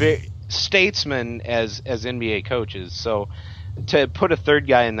 statesmen as NBA coaches. So to put a third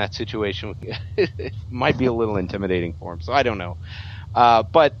guy in that situation it might be a little intimidating for him. So I don't know.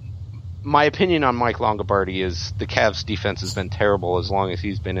 But my opinion on Mike Longobardi is the Cavs defense has been terrible as long as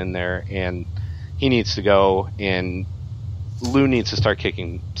he's been in there, and he needs to go, and Lou needs to start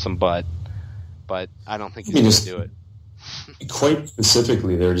kicking some butt. But I don't think he's going to do it. Quite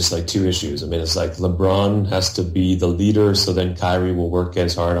specifically, there are just like two issues. I mean, it's like LeBron has to be the leader, so then Kyrie will work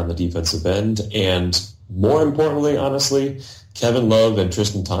as hard on the defensive end. And more importantly, honestly, Kevin Love and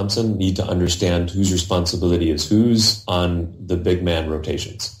Tristan Thompson need to understand whose responsibility is whose on the big man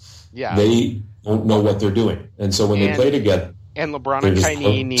rotations. Yeah, they don't know what they're doing, and so when they play together, and LeBron and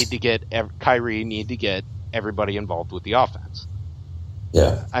Kyrie need to get everybody involved with the offense.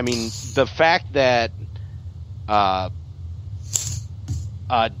 Yeah, I mean, the fact that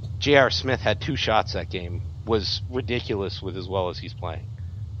J.R. Smith had 2 shots that game was ridiculous with as well as he's playing.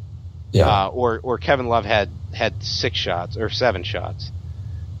 Yeah, or Kevin Love had 6 shots or 7 shots.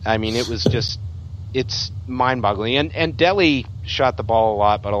 I mean, it was just. It's mind-boggling. And Delly shot the ball a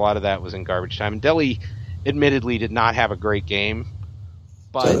lot, but a lot of that was in garbage time. And Delly, admittedly, did not have a great game.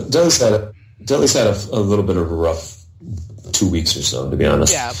 But Delly's had a little bit of a rough 2 weeks or so, to be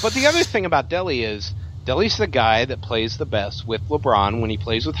honest. Yeah, but the other thing about Delly is Delly's the guy that plays the best with LeBron when he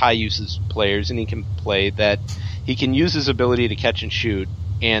plays with high-usage players, and he can play that he can use his ability to catch and shoot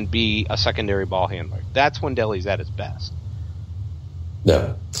and be a secondary ball handler. That's when Delly's at his best.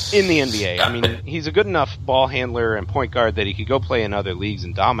 No. In the NBA. I mean, he's a good enough ball handler and point guard that he could go play in other leagues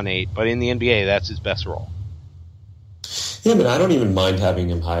and dominate, but in the NBA, that's his best role. Yeah, but I don't even mind having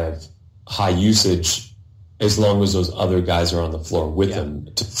him high usage as long as those other guys are on the floor with him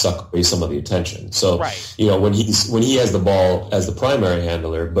to suck away some of the attention. So, you know, when he has the ball as the primary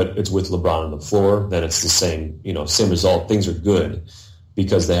handler, but it's with LeBron on the floor, then it's the same result. Things are good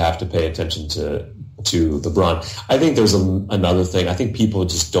because they have to pay attention to LeBron. I think there's another thing. I think people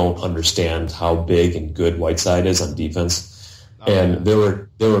just don't understand how big and good Whiteside is on defense. There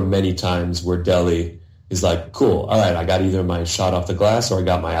were many times where Delly is like, cool, all right, I got either my shot off the glass or I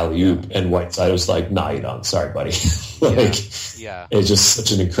got my alley-oop. And Whiteside was like, nah, you don't. Sorry, buddy. It's just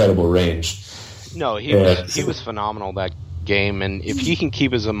such an incredible range. No, he was phenomenal that game. And if he can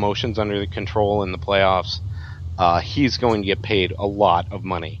keep his emotions under control in the playoffs, he's going to get paid a lot of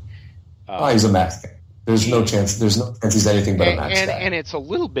money. He's a max guy. There's no chance he's anything but a max guy. And it's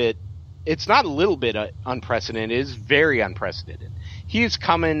not a little bit unprecedented. It is very unprecedented. He's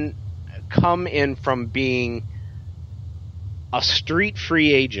come in from being a street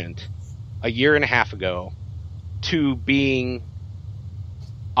free agent a year and a half ago to being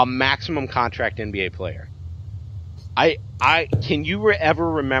a maximum contract NBA player. Can you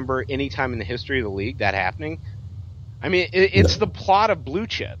ever remember any time in the history of the league that happening? I mean, it's the plot of Blue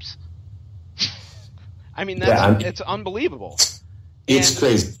Chips. I mean, it's unbelievable. It's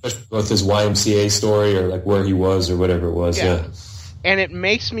crazy, with his YMCA story or like where he was or whatever it was. Yeah. And it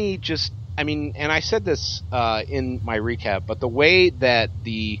makes me just, I mean, and I said this in my recap, but the way that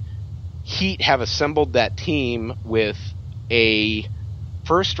the Heat have assembled that team with a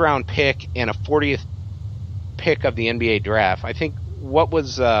first-round pick and a 40th pick of the NBA draft, I think what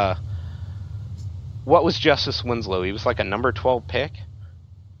was Justice Winslow? He was like a number 12 pick.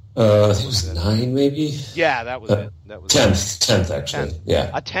 It was 9, maybe. Yeah, that was it. That was 10th actually. 10th. Yeah,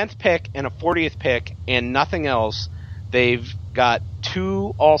 a 10th pick and a 40th pick and nothing else. They've got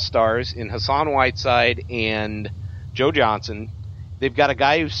 2 All-Stars in Hassan Whiteside and Joe Johnson. They've got a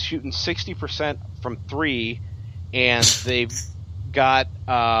guy who's shooting 60% from 3, and they've got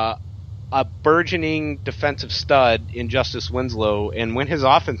a burgeoning defensive stud in Justice Winslow. And when his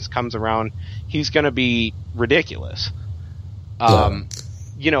offense comes around, he's going to be ridiculous.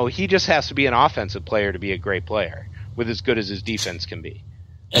 You know, he just has to be an offensive player to be a great player, with as good as his defense can be.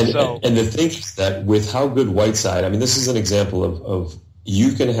 And the thing is that with how good Whiteside, I mean, this is an example of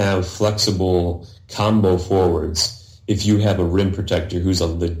you can have flexible combo forwards if you have a rim protector who's a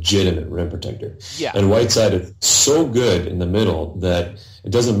legitimate rim protector. Yeah. And Whiteside is so good in the middle that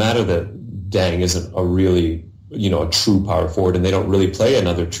it doesn't matter that Dang isn't a really, a true power forward, and they don't really play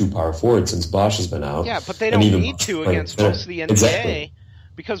another true power forward since Bosch has been out. Yeah, but they don't need to against most of the NBA. Exactly.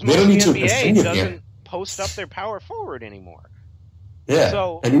 Because most of the NBA doesn't post up their power forward anymore. Yeah,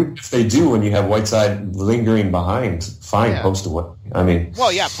 So, and even if they do, and you have Whiteside lingering behind, fine, Yeah. post away. I mean,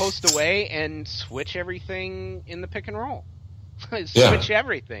 well, yeah, post away and switch everything in the pick and roll. Switch Yeah.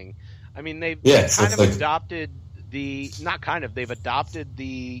 everything. I mean, they've Yeah, so kind it's of like- adopted they've adopted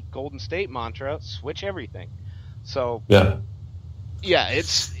the Golden State mantra: switch everything. So yeah.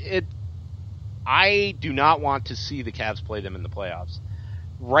 I do not want to see the Cavs play them in the playoffs.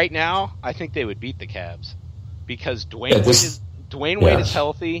 Right now, I think they would beat the Cavs because Dwayne Wade is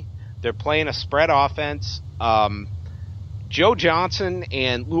healthy. They're playing a spread offense. Joe Johnson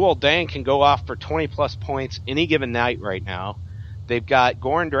and Luol Deng can go off for 20-plus points any given night right now. They've got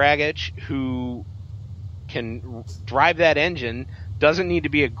Goran Dragic, who can drive that engine, doesn't need to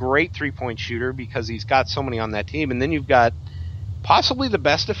be a great three-point shooter because he's got so many on that team. And then you've got possibly the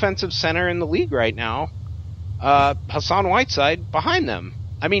best defensive center in the league right now, Hassan Whiteside, behind them.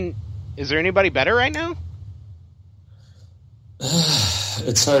 I mean, is there anybody better right now?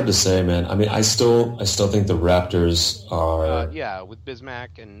 It's hard to say, man. I mean, I still think the Raptors are. With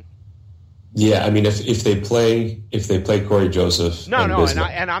Bismack and. Yeah, I mean, if they play Corey Joseph. No,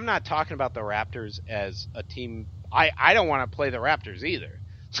 Bismack, and I'm not talking about the Raptors as a team. I don't want to play the Raptors either.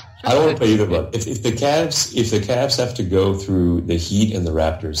 I don't want to play either one. If the Cavs have to go through the Heat and the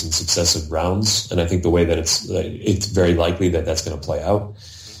Raptors in successive rounds, and I think the way that it's very likely that that's going to play out,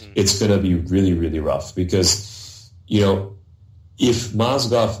 it's going to be really, really rough because, if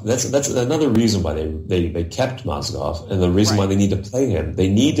Mozgov, that's another reason why they kept Mozgov, and the reason why they need to play him. They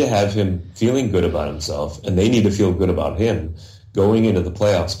need to have him feeling good about himself, and they need to feel good about him going into the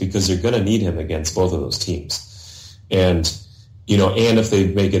playoffs because they're going to need him against both of those teams. And if they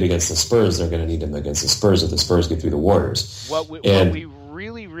make it against the Spurs, they're going to need him against the Spurs if the Spurs get through the Warriors. What we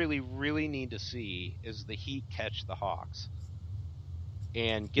really, really, really need to see is the Heat catch the Hawks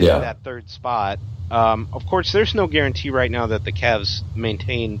and get to that third spot. Of course, there's no guarantee right now that the Cavs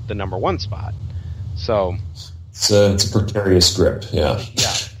maintain the number one spot. So it's a precarious grip, yeah.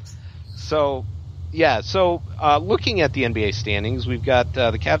 Yeah. So looking at the NBA standings, we've got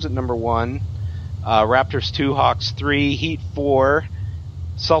the Cavs at number 1, Raptors 2, Hawks 3, Heat 4,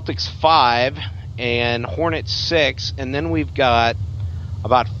 Celtics 5, and Hornets 6, and then we've got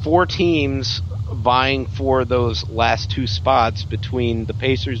about 4 teams vying for those last 2 spots between the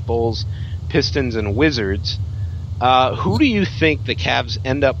Pacers, Bulls, Pistons, and Wizards. Who do you think the Cavs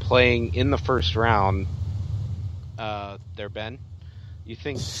end up playing in the first round? Ben? You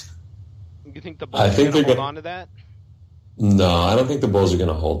think the Bulls are going to hold on to that? No, I don't think the Bulls are going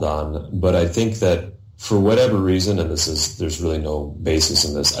to hold on. But I think that for whatever reason, and there's really no basis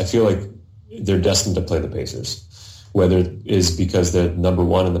in this, I feel like they're destined to play the Pacers. Whether it is because they're number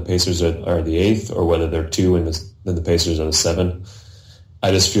 1 and the Pacers are the 8th, or whether they're 2 and the Pacers are the 7.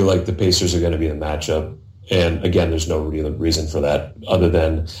 I just feel like the Pacers are going to be the matchup. And again, there's no real reason for that other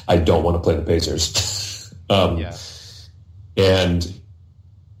than I don't want to play the Pacers. And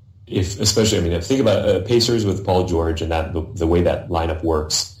if think about Pacers with Paul George and that the way that lineup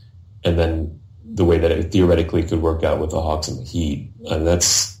works, and then the way that it theoretically could work out with the Hawks and the Heat, and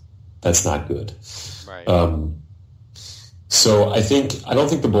that's not good. Right. So I don't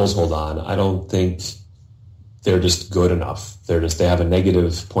think the Bulls hold on. I don't think they're just good enough. They have a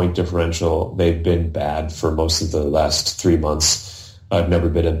negative point differential. They've been bad for most of the last 3 months. I've never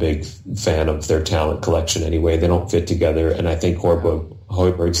been a big fan of their talent collection anyway. They don't fit together, and I think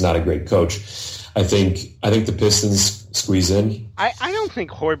Hoiberg's not a great coach. I think the Pistons squeeze in. I don't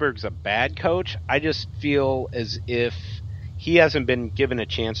think Hoiberg's a bad coach. I just feel as if he hasn't been given a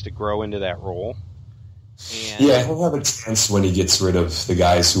chance to grow into that role. And he'll have a chance when he gets rid of the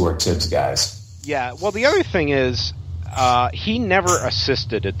guys who are Tibbs guys. Yeah, well, the other thing is he never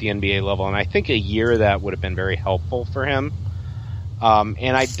assisted at the NBA level, and I think a year of that would have been very helpful for him.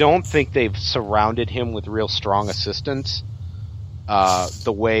 And I don't think they've surrounded him with real strong assistants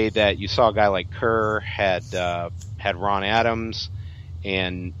the way that you saw a guy like Kerr had Ron Adams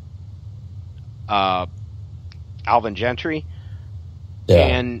and Alvin Gentry. Yeah.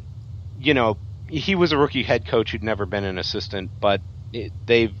 And, he was a rookie head coach who'd never been an assistant, but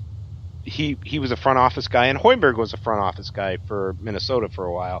he was a front office guy, and Hoiberg was a front office guy for Minnesota for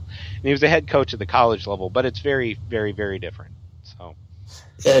a while. And he was a head coach at the college level, but it's very, very, very different. So,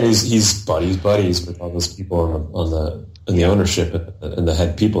 and he's buddies with all those people in the ownership and the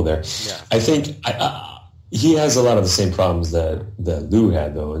head people there. Yeah. I think he has a lot of the same problems that Lou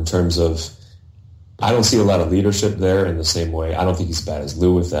had, though, in terms of I don't see a lot of leadership there in the same way. I don't think he's as bad as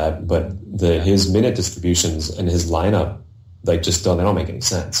Lou with that, but his minute distributions and his lineup they don't make any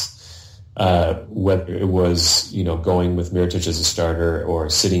sense. Whether it was going with Mirotic as a starter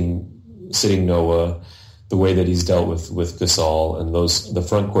or sitting Noah, the way that he's dealt with Gasol and the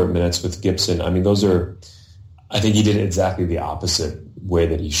front court minutes with Gibson. I mean, I think he did it exactly the opposite way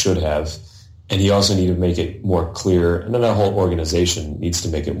that he should have. And he also needed to make it more clear. And then that whole organization needs to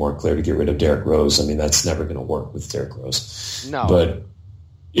make it more clear to get rid of Derrick Rose. I mean, that's never going to work with Derrick Rose. No. But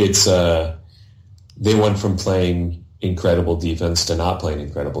it's they went from playing incredible defense to not playing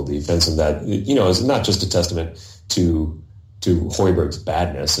incredible defense. And that, is not just a testament to Hoiberg's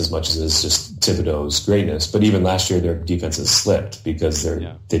badness as much as it's just Thibodeau's greatness. But even last year, their defense has slipped because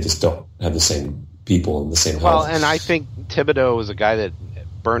they just don't have the same people and the same health. Well, and I think Thibodeau was a guy that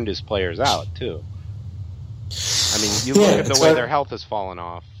burned his players out too. I mean, you look at the way their health has fallen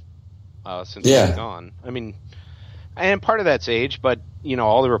off since he's gone. I mean, and part of that's age, but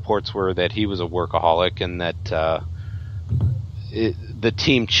all the reports were that he was a workaholic and that the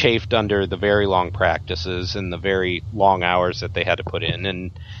team chafed under the very long practices and the very long hours that they had to put in,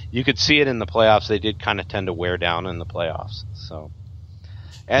 and you could see it in the playoffs. They did kind of tend to wear down in the playoffs. So,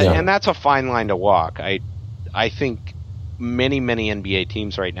 and that's a fine line to walk. I think many NBA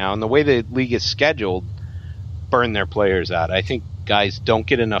teams right now, and the way the league is scheduled, burn their players out. I think guys don't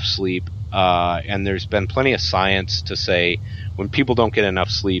get enough sleep, and there's been plenty of science to say when people don't get enough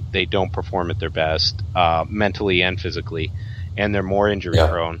sleep, they don't perform at their best, mentally and physically, and they're more injury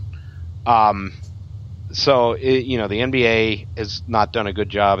prone. So the NBA has not done a good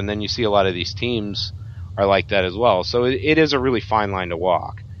job, and then you see a lot of these teams are like that as well. So it is a really fine line to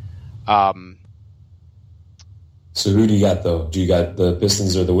walk. So who do you got, though? Do you got the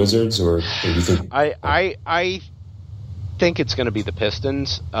Pistons or the Wizards, or do you think? I think it's going to be the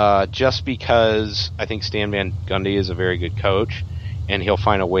Pistons, just because I think Stan Van Gundy is a very good coach, and he'll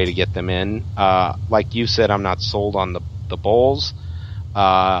find a way to get them in. Like you said, I'm not sold on the Bulls.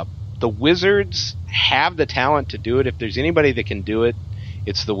 The Wizards have the talent to do it. If there's anybody that can do it,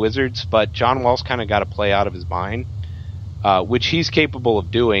 it's the Wizards. But John Wall's kind of got to play out of his mind, which he's capable of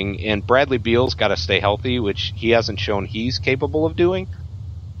doing, and Bradley Beal's got to stay healthy, which he hasn't shown he's capable of doing.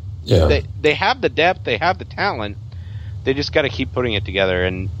 Yeah. They have the depth, they have the talent, they just got to keep putting it together,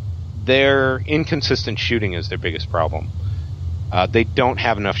 and their inconsistent shooting is their biggest problem. They don't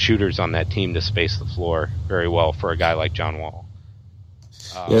have enough shooters on that team to space the floor very well for a guy like John Wall.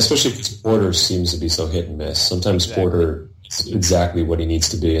 Especially because Porter seems to be so hit and miss. Sometimes Porter is exactly what he needs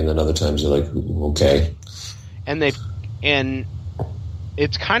to be, and then other times you're like, okay. And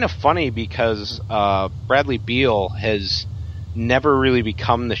it's kind of funny because Bradley Beal has never really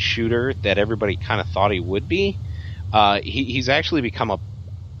become the shooter that everybody kind of thought he would be. He's actually become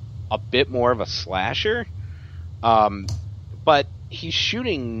a bit more of a slasher, but he's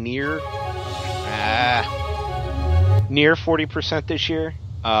shooting near 40% this year.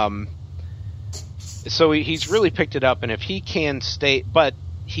 So he's really picked it up, and if he can stay, but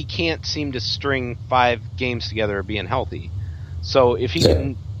he can't seem to string 5 games together of being healthy. So if he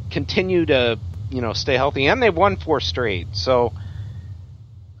can continue to, stay healthy, and they've won 4 straight, so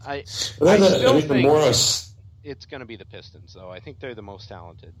I still think it's going to be the Pistons, though. I think they're the most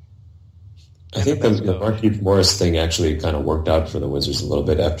talented. I think the Markieff Morris thing actually kind of worked out for the Wizards a little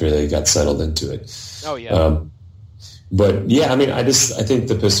bit after they got settled into it. Oh, yeah. But yeah, I mean, I think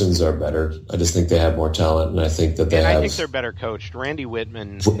the Pistons are better. I just think they have more talent, and I think that I think they're better coached. Randy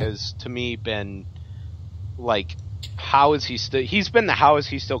Whitman has, to me, been like, how is he still? He's been the how is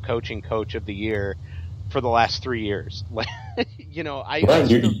he still coaching coach of the year for the last 3 years.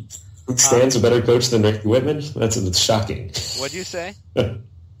 Stan's a better coach than Randy Whitman? That's shocking. What'd you say? So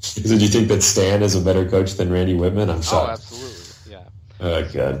do you think that Stan is a better coach than Randy Whitman? I'm shocked. Oh, absolutely. Yeah. Oh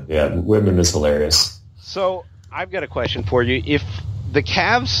God, yeah. Whitman is hilarious. So I've got a question for you. If the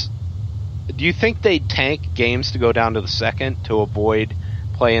Cavs, do you think they'd tank games to go down to the second to avoid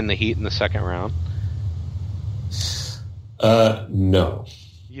playing the Heat in the second round? No.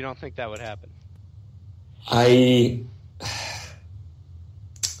 You don't think that would happen? I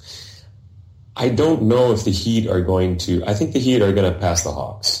don't know if the Heat are going to. I think the Heat are going to pass the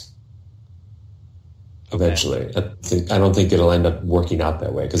Hawks eventually. Okay. I don't think it'll end up working out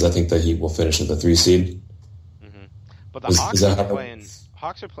that way because I think the Heat will finish with the 3 seed. Mm-hmm. But the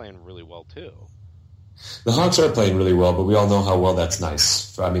Hawks are playing really well too. The Hawks are playing really well, but we all know how well that's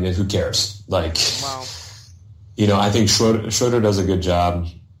nice. I mean, who cares? I think Schroeder does a good job,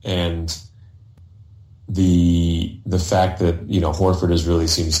 and the fact that Horford really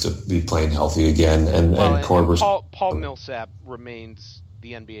seems to be playing healthy again, and Korver. Paul Millsap remains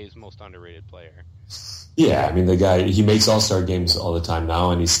the NBA's most underrated player. Yeah, I mean the guy, he makes All-Star games all the time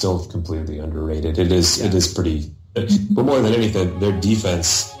now, and he's still completely underrated. It is pretty But more than anything, their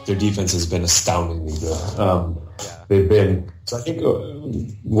defense has been astoundingly good. They've been, so I think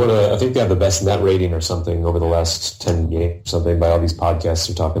I think they have the best net rating or something over the last 10 games, something, by all these podcasts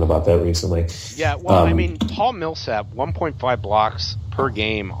are talking about that recently. Yeah, well, I mean, Paul Millsap, 1.5 blocks per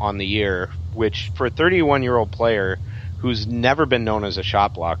game on the year, which for a 31-year-old player who's never been known as a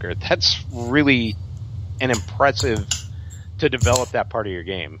shot blocker, that's really an impressive to develop that part of your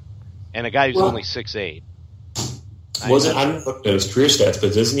game. And a guy who's only 6'8". I don't look at his career stats,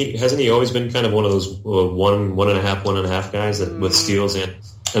 but hasn't he always been kind of one of those one and a half guys that with steals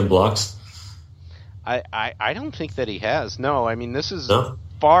and blocks? I don't think that he has. No, I mean, this is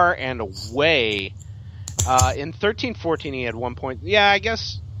far and away. In 13-14 he had 1 point. Yeah, I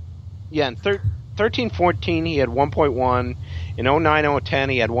guess. Yeah, in 13-14 he had 1.1. In 09-010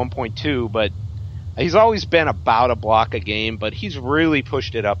 he had 1.2, but he's always been about a block a game, but he's really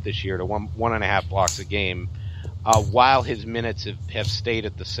pushed it up this year to 1.5 blocks a game. While his minutes have stayed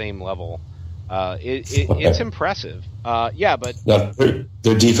at the same level. It's impressive. But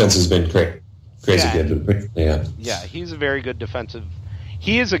their defense has been crazy good. Yeah, he's a very good defensive.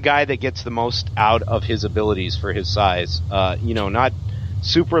 He is a guy that gets the most out of his abilities for his size. Not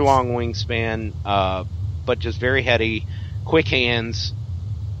super long wingspan, but just very heady, quick hands.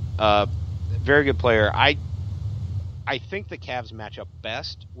 Very good player. I think the Cavs match up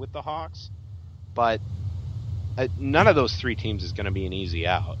best with the Hawks, but none of those three teams is going to be an easy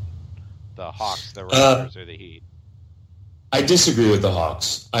out. The Hawks, the Raptors, or the Heat. I disagree with the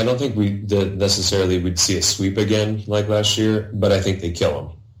Hawks. I don't think necessarily we'd see a sweep again like last year, but I think they kill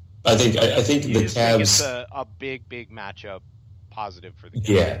them. I think the Cavs. Think it's a big matchup positive for the Cavs.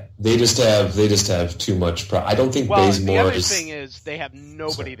 Yeah, they just have too much. I don't think Bazemore. The other thing is they have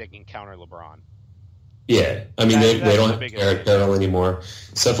nobody that can counter LeBron. Yeah, I mean they don't have Eric Carroll anymore.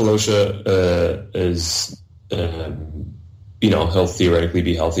 Cephalosha is. He'll theoretically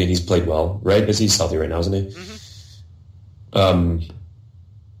be healthy, and he's played well, right? Because he's healthy right now, isn't he? Mm-hmm.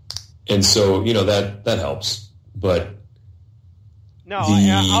 And so that helps, but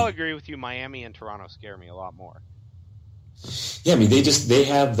I'll agree with you. Miami and Toronto scare me a lot more. Yeah, I mean they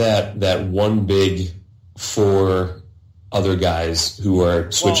have that one big 4 other guys who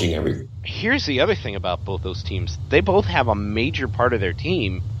are switching everything. Here's the other thing about both those teams: they both have a major part of their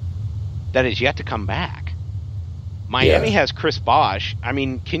team that is yet to come back. Miami has Chris Bosh. I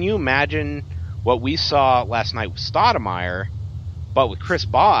mean, can you imagine what we saw last night with Stoudemire, but with Chris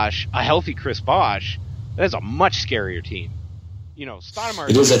Bosh, a healthy Chris Bosh? That is a much scarier team. Stoudemire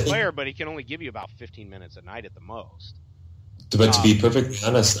is a good player, but he can only give you about 15 minutes a night at the most. But to be perfectly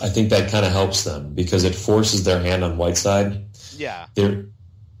honest, I think that kind of helps them because it forces their hand on Whiteside. Yeah.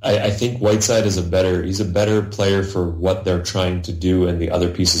 I think Whiteside is he's a better player for what they're trying to do and the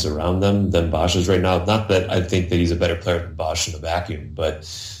other pieces around them than Bosh is right now. Not that I think that he's a better player than Bosh in a vacuum, but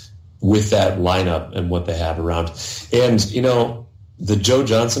with that lineup and what they have around. And, the Joe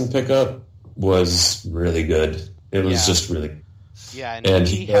Johnson pickup was really good. It was just really good. Yeah, and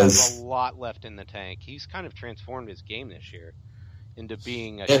he has a lot left in the tank. He's kind of transformed his game this year into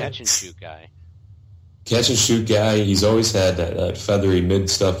being a catch-and-shoot guy. Catch-and-shoot guy. He's always had that feathery mid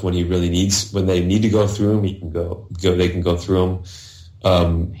stuff when they need to go through him, he can go. They can go through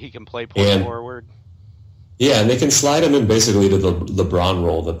him. He can play point forward. Yeah, and they can slide him in basically to the LeBron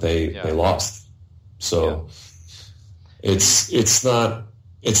role that they lost. So it's not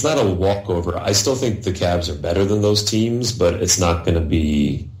a walkover. I still think the Cavs are better than those teams, but it's not going to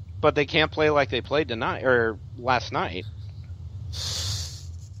be. But they can't play like they played tonight or last night.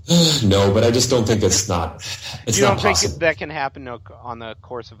 No, but I just don't think it's not. You don't think that can happen on the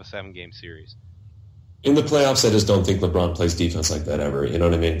course of a 7-game series? In the playoffs, I just don't think LeBron plays defense like that ever. You know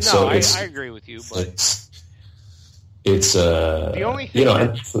what I mean? No, so I agree with you. But it's the only thing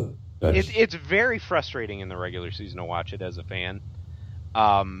it's very frustrating in the regular season to watch it as a fan.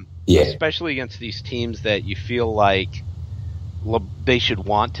 Especially against these teams that you feel like they should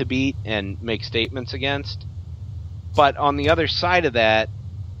want to beat and make statements against. But on the other side of that,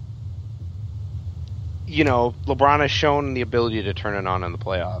 LeBron has shown the ability to turn it on in the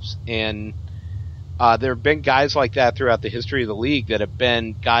playoffs. And there have been guys like that throughout the history of the league that have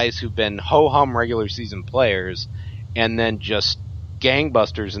been guys who've been ho-hum regular season players and then just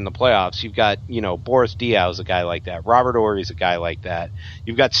gangbusters in the playoffs. You've got, Boris Diaw is a guy like that. Robert Horry's a guy like that.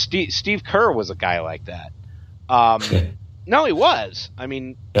 You've got Steve Kerr was a guy like that. No, he was. I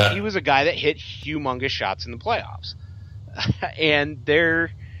mean, he was a guy that hit humongous shots in the playoffs. And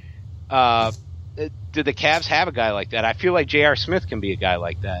did the Cavs have a guy like that? I feel like J.R. Smith can be a guy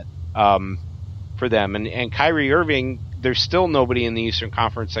like that for them. And Kyrie Irving, there's still nobody in the Eastern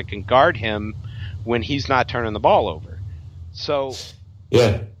Conference that can guard him when he's not turning the ball over. So,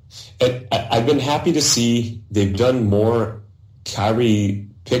 yeah, I've been happy to see they've done more Kyrie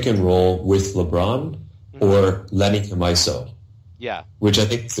pick and roll with LeBron or letting him ISO. Yeah. Which I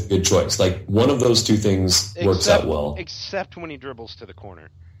think is a good choice. Like, one of those two things works out well. Except when he dribbles to the corner.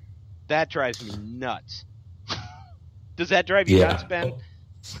 That drives me nuts. Does that drive you nuts, Ben?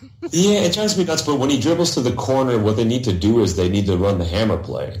 Yeah, it drives me nuts, but when he dribbles to the corner, what they need to do is they need to run the hammer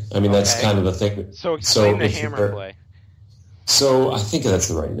play. I mean, that's kind of the thing. So explain the hammer play. So I think that's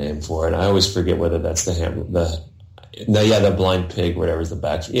the right name for it. I always forget whether that's the hammer. The blind pig, whatever is the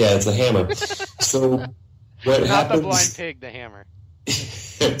back. Yeah, it's the hammer. So what happens? Not the blind pig, the hammer.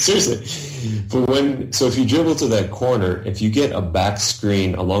 Seriously. But if you dribble to that corner, if you get a back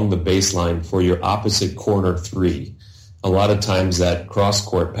screen along the baseline for your opposite corner three, a lot of times that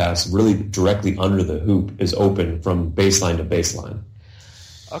cross-court pass really directly under the hoop is open from baseline to baseline.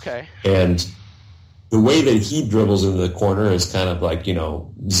 Okay. And the way that he dribbles into the corner is kind of like,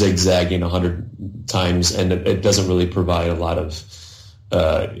 zigzagging 100 times, and it doesn't really provide a lot of,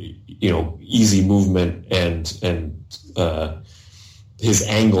 easy movement, and his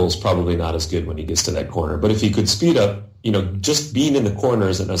angle's probably not as good when he gets to that corner. But if he could speed up, just being in the corner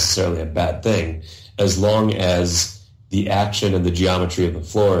isn't necessarily a bad thing, as long as the action and the geometry of the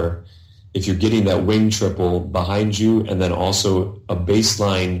floor, if you're getting that wing triple behind you and then also a weak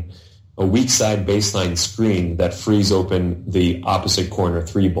side baseline screen that frees open the opposite corner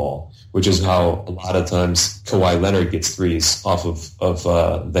three ball, which is how a lot of times Kawhi Leonard gets threes off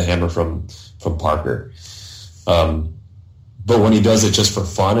of the hammer from Parker. But when he does it just for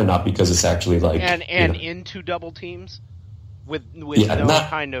fun and not because it's actually like... And into double teams with no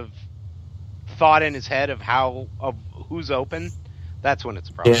kind of thought in his head of who's open, that's when it's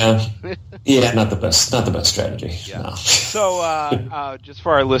a problem. Yeah, not the best strategy. Yeah. No. So, just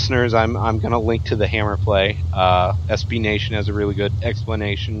for our listeners, I'm going to link to the hammer play. SB Nation has a really good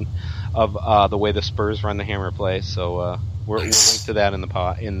explanation of the way the Spurs run the hammer play. So we'll link to that in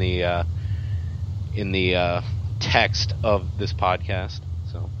the text of this podcast.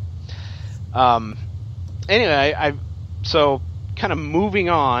 So, anyway, so kind of moving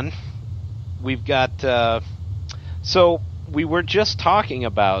on. We've got, so we were just talking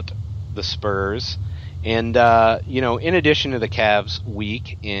about the Spurs, and, in addition to the Cavs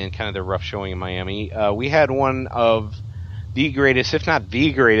week and kind of their rough showing in Miami, we had one of the greatest, if not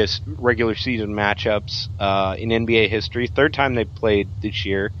the greatest, regular season matchups in NBA history. Third time they played this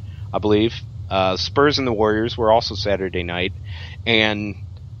year, I believe. Spurs and the Warriors were also Saturday night, and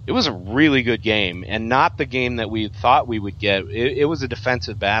it was a really good game, and not the game that we thought we would get. It was a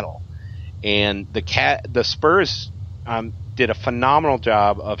defensive battle. And the Spurs did a phenomenal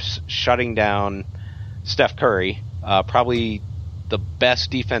job of shutting down Steph Curry, probably the best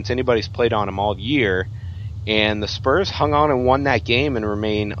defense anybody's played on him all year. And the Spurs hung on and won that game and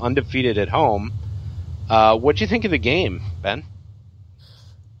remain undefeated at home. What'd you think of the game, Ben?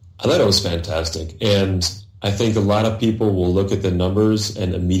 I thought it was fantastic. And I think a lot of people will look at the numbers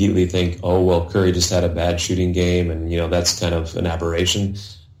and immediately think, oh, well, Curry just had a bad shooting game, and, that's kind of an aberration.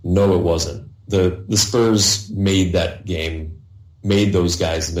 No, it wasn't. The Spurs made that game, made those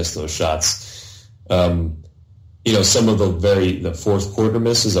guys miss those shots. Some of the fourth quarter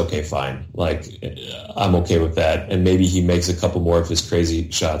misses, okay, fine. Like, I'm okay with that. And maybe he makes a couple more of his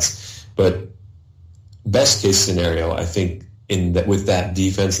crazy shots. But best case scenario, I think with that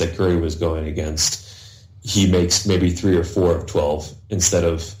defense that Curry was going against, he makes maybe 3 or 4 of 12 instead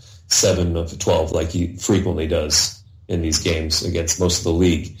of 7 of 12 like he frequently does in these games against most of the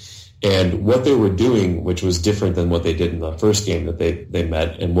league. And what they were doing, which was different than what they did in the first game that they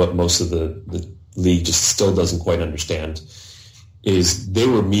met, and what most of the league just still doesn't quite understand, is they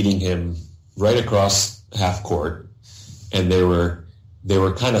were meeting him right across half court, and they were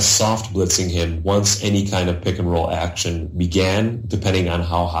kind of soft blitzing him once any kind of pick and roll action began, depending on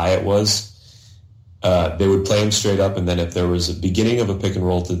how high it was. They would play him straight up, and then if there was a beginning of a pick and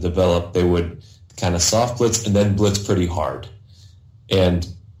roll to develop, they would kind of soft blitz and then blitz pretty hard.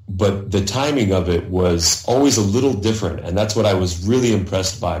 But the timing of it was always a little different, and that's what I was really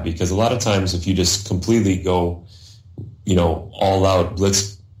impressed by, because a lot of times if you just completely go, all out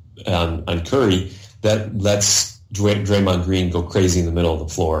blitz on Curry, that lets Draymond Green go crazy in the middle of the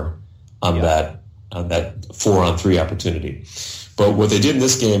floor on that 4-on-3 opportunity. But what they did in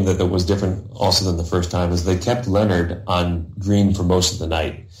this game that was different also than the first time is they kept Leonard on Green for most of the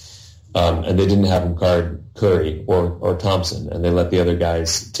night. And they didn't have him guard Curry or Thompson, and they let the other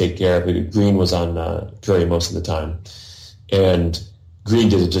guys take care of it. Green was on Curry most of the time, and Green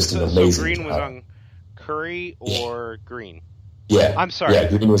did just an amazing job. So Green was on Curry or Green? Yeah. I'm sorry. Yeah,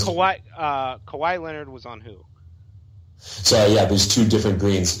 Green was Kawhi Leonard was on who? Sorry, yeah, there's two different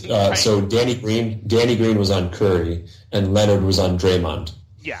Greens. Right. So Danny Green was on Curry, and Leonard was on Draymond.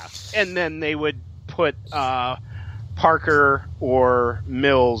 Yeah, and then they would put Parker or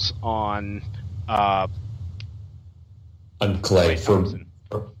Mills on Clay for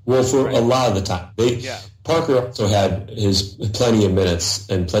a lot of the time. Parker also had his plenty of minutes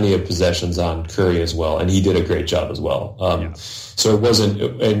and plenty of possessions on Curry as well, and he did a great job as well. So it wasn't,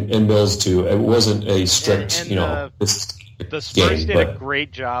 and Mills too. It wasn't a strict, The Spurs did a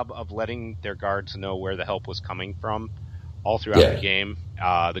great job of letting their guards know where the help was coming from all throughout the game.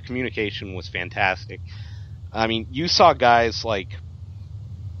 The communication was fantastic. I mean, you saw guys like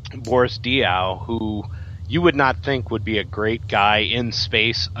Boris Diaw, who you would not think would be a great guy in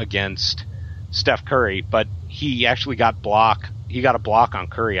space against Steph Curry, but he actually got a block on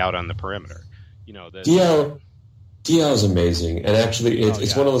Curry out on the perimeter. Diaw is amazing, and actually,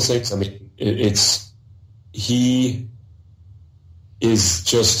 it's one of those things. I mean, he is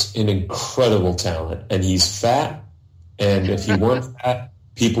just an incredible talent, and he's fat. And if he weren't fat,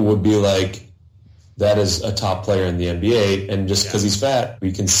 people would be like, that is a top player in the NBA. And just because he's fat,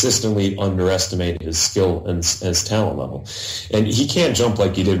 we consistently underestimate his skill and his talent level. And he can't jump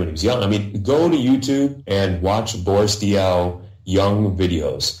like he did when he was young. I mean, go to YouTube and watch Boris Diaw young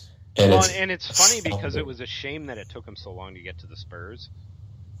videos. And it's funny because it was a shame that it took him so long to get to the Spurs.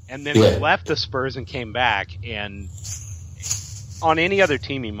 And then he left the Spurs and came back, and on any other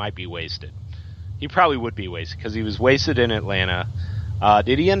team he might be wasted. He probably would be wasted because he was wasted in Atlanta.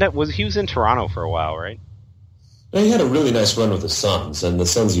 Did he end up? He was in Toronto for a while, right? He had a really nice run with the Suns, and the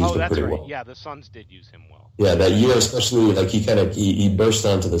Suns used him pretty well. Yeah, the Suns did use him well. Yeah, that year especially, like he burst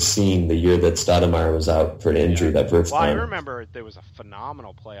onto the scene the year that Stoudemire was out for an injury that first time. I remember there was a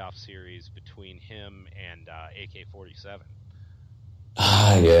phenomenal playoff series between him and AK-47.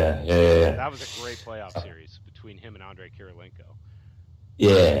 Yeah. That was a great playoff series between him and Andrei Kirilenko.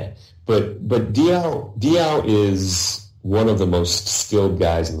 Yeah, but Diaw is one of the most skilled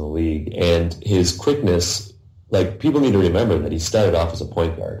guys in the league, and his quickness, like, people need to remember that he started off as a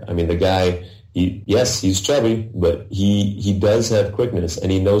point guard. I mean, the guy, he's chubby, but he does have quickness,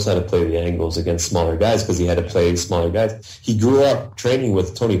 and he knows how to play the angles against smaller guys because he had to play smaller guys. He grew up training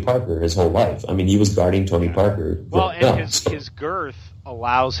with Tony Parker his whole life. I mean, he was guarding Tony Parker. Well, and his girth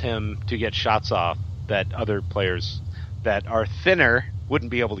allows him to get shots off that other players that are thinner wouldn't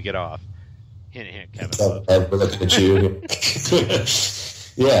be able to get off. Hint, hint, Kevin. We're looking at you.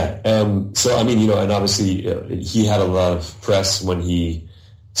 Yeah. So, I mean, and obviously he had a lot of press when he,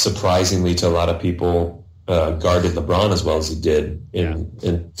 surprisingly to a lot of people, guarded LeBron as well as he did in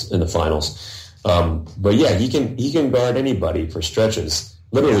the finals. But yeah, he can guard anybody for stretches.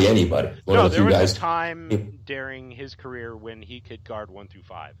 Literally anybody. There was a time during his career when he could guard 1 through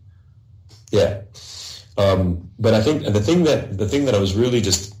 5. Yeah. But I think the thing that I was really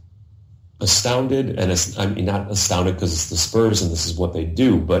just astounded, and I mean, not astounded because it's the Spurs and this is what they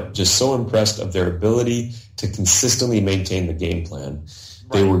do, but just so impressed of their ability to consistently maintain the game plan.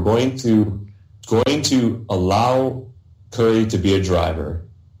 Right. They were going to allow Curry to be a driver,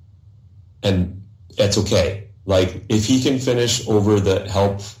 and that's okay. Like, if he can finish over the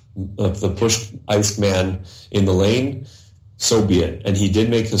help of the push ice man in the lane, so be it. And he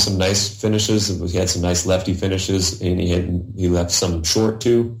did make some nice finishes. He had some nice lefty finishes, and he left some short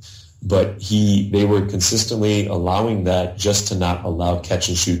too. But they were consistently allowing that just to not allow catch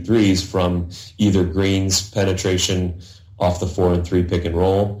and shoot threes from either Green's penetration off the 4 and 3 pick and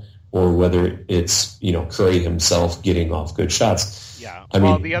roll, or whether it's Curry himself getting off good shots. Yeah.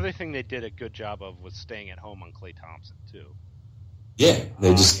 The other thing they did a good job of was staying at home on Klay Thompson too. Yeah,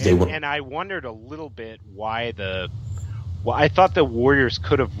 and I wondered a little bit why I thought the Warriors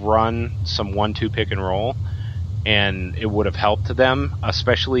could have run some 1-2 pick and roll, and it would have helped them,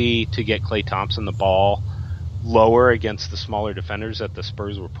 especially to get Klay Thompson the ball lower against the smaller defenders that the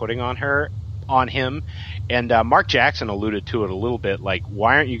Spurs were putting on him. And Mark Jackson alluded to it a little bit, like,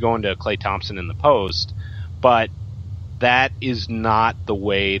 why aren't you going to Klay Thompson in the post? But that is not the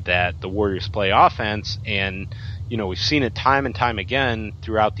way that the Warriors play offense, and we've seen it time and time again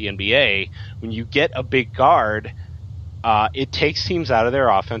throughout the NBA. When you get a big guard, it takes teams out of their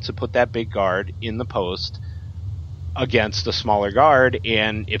offense to put that big guard in the post against a smaller guard,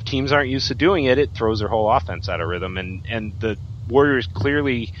 and if teams aren't used to doing it, it throws their whole offense out of rhythm, and the Warriors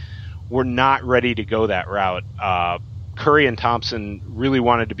clearly were not ready to go that route. Curry and Thompson really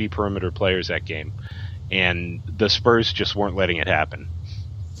wanted to be perimeter players that game, and the Spurs just weren't letting it happen.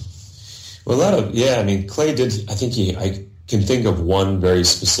 Well, Klay did, I can think of one very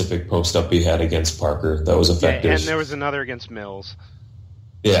specific post-up he had against Parker that was effective. Yeah, and there was another against Mills.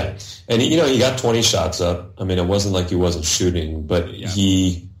 Yeah, and he got 20 shots up. I mean, it wasn't like he wasn't shooting, but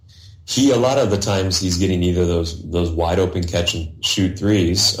he a lot of the times he's getting either those wide open catch and shoot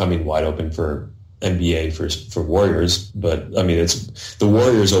threes. I mean, wide open for NBA for Warriors, but I mean, it's the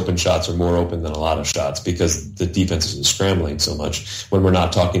Warriors' open shots are more open than a lot of shots because the defense is scrambling so much. When we're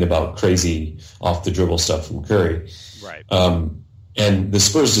not talking about crazy off the dribble stuff from Curry, right? And the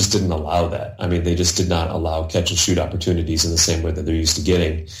Spurs just didn't allow that. I mean, they just did not allow catch and shoot opportunities in the same way that they're used to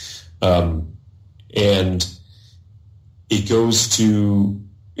getting. And it goes to,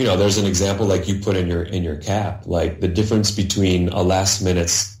 there's an example like you put in your cap, like the difference between a last minute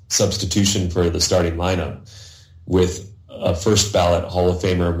substitution for the starting lineup with a first ballot Hall of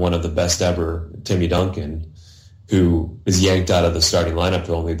Famer, one of the best ever, Timmy Duncan, who is yanked out of the starting lineup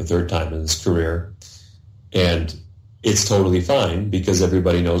for only the third time in his career. And it's totally fine because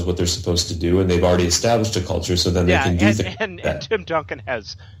everybody knows what they're supposed to do, and they've already established a culture, so then they can do things. And Tim Duncan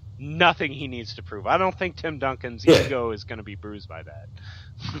has nothing he needs to prove. I don't think Tim Duncan's ego is going to be bruised by that.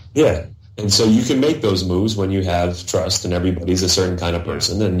 Yeah, and so you can make those moves when you have trust, and everybody's a certain kind of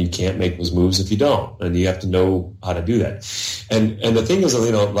person, and you can't make those moves if you don't, and you have to know how to do that. And the thing is, a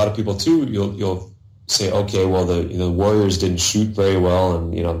lot of people too, you'll say, okay, well the Warriors didn't shoot very well,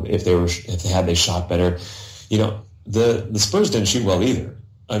 and if they shot better, The Spurs didn't shoot well either.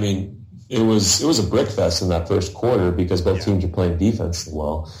 I mean, it was a brick fest in that first quarter because both teams were playing defense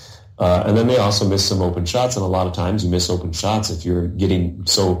well. And then they also missed some open shots, and a lot of times you miss open shots if you're working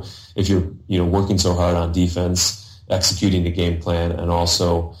so hard on defense, executing the game plan, and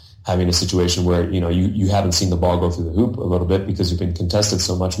also having a situation where you haven't seen the ball go through the hoop a little bit because you've been contested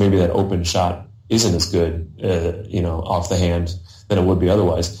so much. Maybe that open shot isn't as good, off the hand than it would be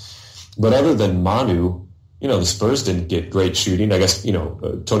otherwise. But other than Manu, the Spurs didn't get great shooting. I guess,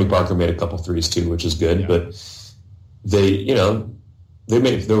 Tony Parker made a couple threes too, which is good. Yeah. But they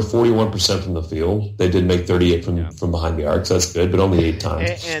were 41% from the field. They did make 38 from behind the arc, so that's good, but only 8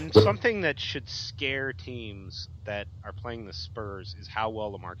 times. And something that should scare teams that are playing the Spurs is how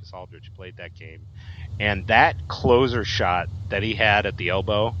well LaMarcus Aldridge played that game. And that closer shot that he had at the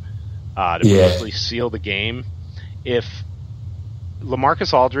elbow to basically seal the game, if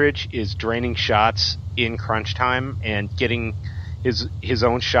LaMarcus Aldridge is draining shots in crunch time and getting his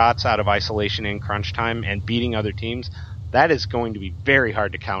own shots out of isolation in crunch time and beating other teams, that is going to be very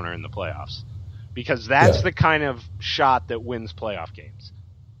hard to counter in the playoffs because that's the kind of shot that wins playoff games.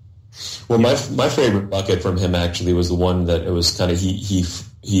 Well, my favorite bucket from him actually was the one that it was kind of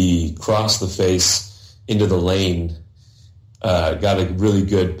he crossed the face into the lane, got a really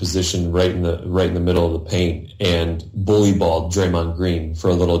good position right in the middle of the paint, and bully balled Draymond Green for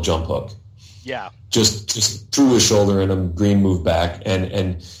a little jump hook. Yeah, just threw his shoulder in him. Green moved back,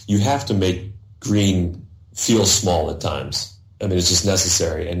 and you have to make Green feel small at times. I mean, it's just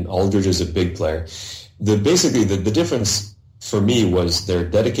necessary. And Aldridge is a big player. The difference for me was their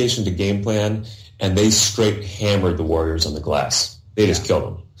dedication to game plan, and they straight hammered the Warriors on the glass. They just killed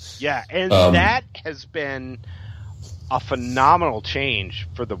them. Yeah, and that has been a phenomenal change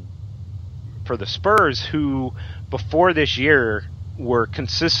for the Spurs, who before this year were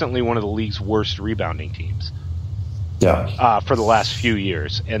consistently one of the league's worst rebounding teams. Yeah. For the last few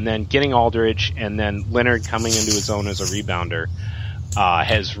years. And then getting Aldridge and then Leonard coming into his own as a rebounder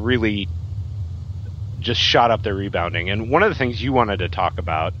has really just shot up their rebounding. And one of the things you wanted to talk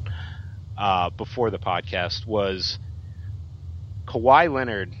about before the podcast was Kawhi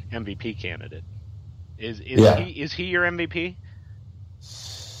Leonard MVP candidate. Is he your MVP?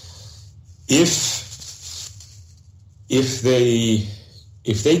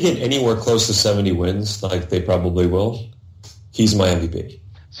 If they get anywhere close to 70 wins, like they probably will, he's my MVP.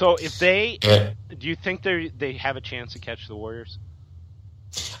 So if do you think they have a chance to catch the Warriors?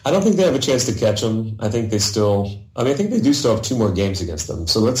 I don't think they have a chance to catch them. I think they do still have 2 more games against them.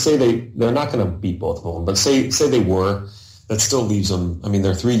 So let's say they're not going to beat both of them, but say they were, that still leaves them. I mean,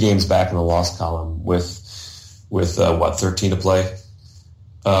 they're 3 games back in the loss column with 13 to play.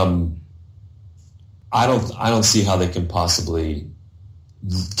 I don't see how they can possibly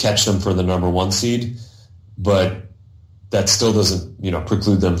catch them for the number 1 seed, but that still doesn't,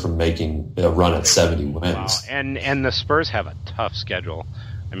 preclude them from making a run at 70 wins. Wow. And the Spurs have a tough schedule.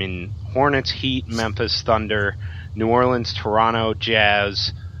 I mean, Hornets, Heat, Memphis, Thunder, New Orleans, Toronto,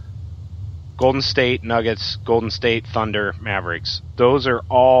 Jazz, Golden State, Nuggets, Golden State, Thunder, Mavericks. Those are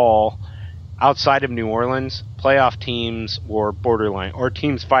all, outside of New Orleans, playoff teams or borderline, or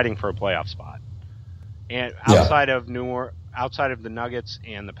teams fighting for a playoff spot. And outside of the Nuggets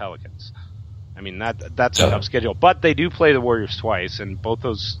and the Pelicans. I mean, that's a tough schedule. But they do play the Warriors twice, and both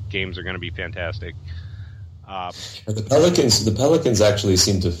those games are going to be fantastic. The Pelicans actually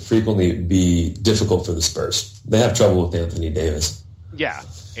seem to frequently be difficult for the Spurs. They have trouble with Anthony Davis. Yeah,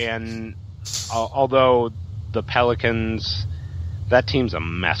 and although the Pelicans, that team's a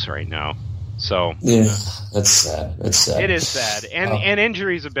mess right now. So yeah, that's sad. That's sad. It is sad, and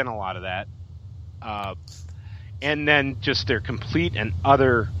injuries have been a lot of that. And then just their complete and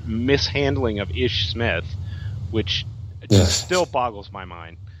utter mishandling of Ish Smith, which just still boggles my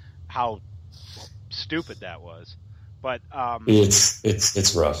mind how stupid that was. But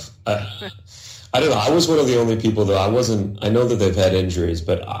it's rough. I don't know. I was one of the only people that I know that they've had injuries,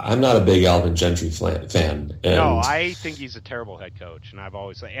 but I'm not a big Alvin Gentry fan. And, no, I think he's a terrible head coach, and I've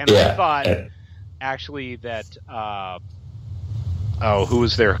always said. And I thought actually that who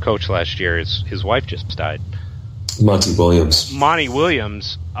was their coach last year? His wife just died. Monty Williams. Monty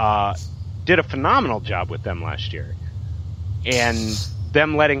Williams did a phenomenal job with them last year, and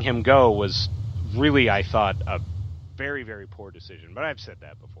them letting him go was really, I thought, a very, very poor decision. But I've said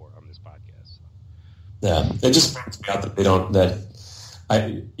that before on this podcast. Yeah, it just points me out that they don't.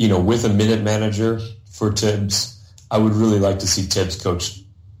 With a minute manager for Tibbs, I would really like to see Tibbs coach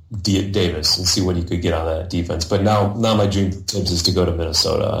Davis and see what he could get out of that defense. But now my dream for Tibbs is to go to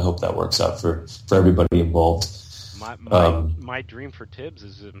Minnesota. I hope that works out for everybody involved. My dream for Tibbs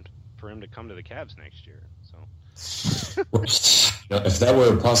is for him to come to the Cavs next year. So, if that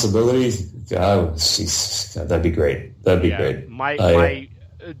were a possibility, God, that'd be great. That'd be great.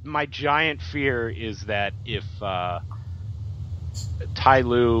 My giant fear is that if Ty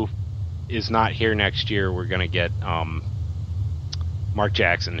Lue is not here next year, we're going to get Mark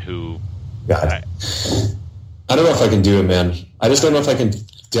Jackson, who... God. I don't know if I can do it, man. I just don't know if I can...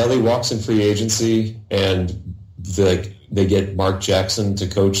 Delly walks in free agency, and they get Mark Jackson to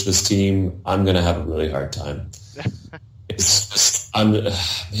coach this team. I'm going to have a really hard time. It's just...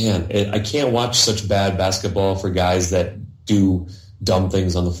 I can't watch such bad basketball for guys that do dumb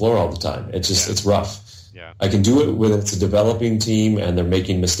things on the floor all the time. It's just it's rough. Yeah. I can do it when it's a developing team and they're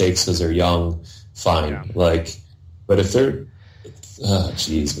making mistakes because they're young. Fine. Yeah. But if they're,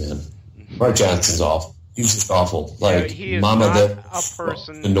 man, Mark Jackson's awful. He's just awful. He is not a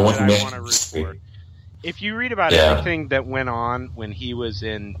person that I want to root for. If you read about everything that went on when he was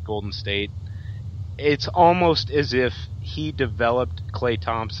in Golden State, it's almost as if he developed Klay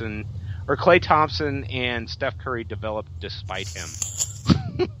Thompson. Or Klay Thompson and Steph Curry developed despite him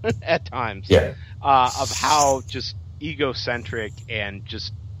at times. Yeah. Of how just egocentric and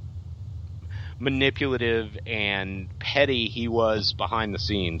just manipulative and petty he was behind the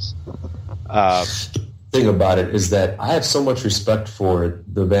scenes. Thing about it is that I have so much respect for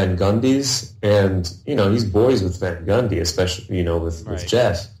the Van Gundys, and he's boys with Van Gundy, especially with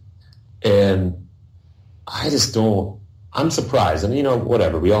Jeff, and I just don't. I'm surprised. And,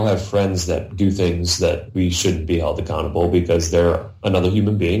 whatever. We all have friends that do things that we shouldn't be held accountable because they're another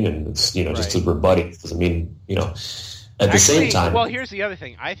human being. And it's, just because we're buddies doesn't mean, at the same time. Well, here's the other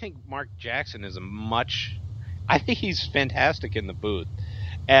thing. I think Mark Jackson is I think he's fantastic in the booth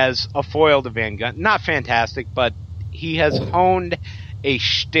as a foil to Van Gundy. Not fantastic, but he has honed a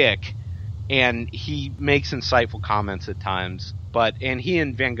shtick and he makes insightful comments at times. And he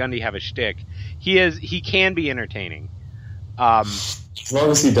and Van Gundy have a shtick. He can be entertaining. As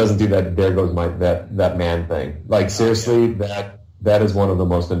long as he doesn't do that, there goes that man thing. Seriously, that is one of the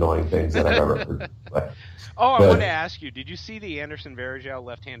most annoying things that I've ever heard. I want to ask you: did you see the Anderson Varejao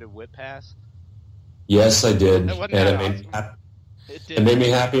left-handed whip pass? Yes, I did, It made me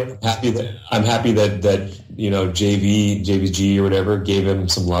happy. I'm happy that JVG or whatever gave him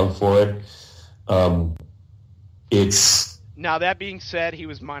some love for it. Now that being said, he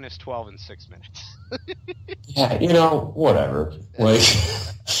was minus 12 in 6 minutes. Yeah, whatever.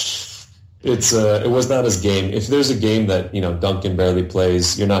 It was not his game. If there's a game that Duncan barely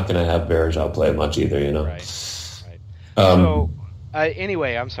plays, you're not going to have Varejao play much either. Right.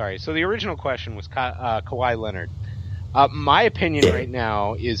 Anyway, I'm sorry. So the original question was Kawhi Leonard. My opinion right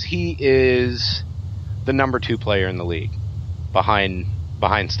now is he is the number 2 player in the league, behind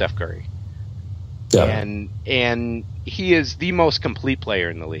Steph Curry. Yeah. And he is the most complete player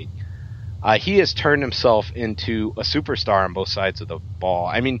in the league. He has turned himself into a superstar on both sides of the ball.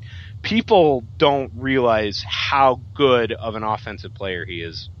 I mean, people don't realize how good of an offensive player he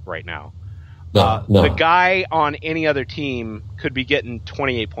is right now. No. The guy on any other team could be getting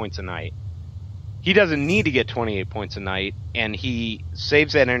 28 points a night. He doesn't need to get 28 points a night, and he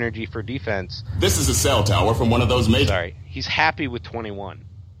saves that energy for defense. This is a cell tower from one of those major... Sorry. He's happy with 21.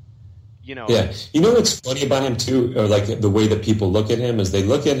 Yeah. You know what's funny about him, too, or like the way that people look at him, is they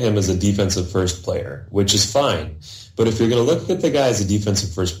look at him as a defensive first player, which is fine. But if you're going to look at the guy as a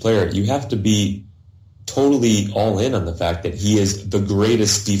defensive first player, you have to be totally all in on the fact that he is the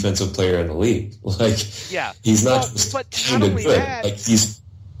greatest defensive player in the league. Like, he's not just kind of good. Like,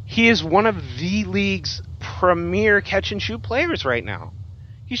 he is one of the league's premier catch and shoot players right now.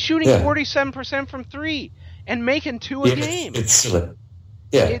 He's shooting 47% from three and making 2 a game. It's silly.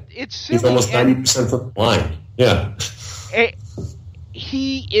 Yeah, it's silly. He's almost 90% from the line. Yeah.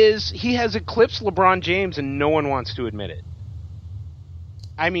 He has eclipsed LeBron James, and no one wants to admit it.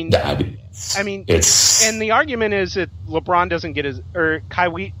 I mean, it's, and the argument is that LeBron doesn't get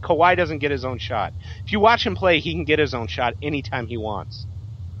Kawhi doesn't get his own shot. If you watch him play, he can get his own shot anytime he wants.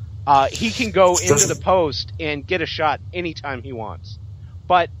 He can go into the post and get a shot anytime he wants,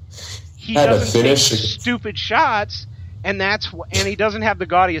 but he doesn't take stupid shots, and he doesn't have the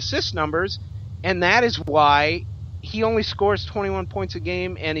gaudy assist numbers, and that is why he only scores 21 points a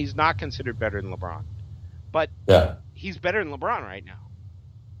game, and he's not considered better than LeBron. But he's better than LeBron right now.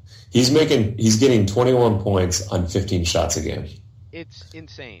 He's getting 21 points on 15 shots a game. It's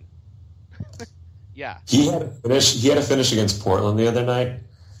insane. Yeah. He had a finish against Portland the other night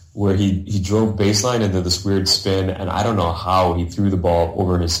where he drove baseline into this weird spin, and I don't know how he threw the ball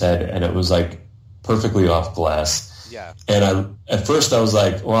over his head, and it was like perfectly off glass. Yeah. And at first I was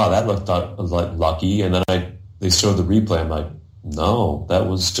like, wow, that looked like lucky, and then they showed the replay. I'm like, no, that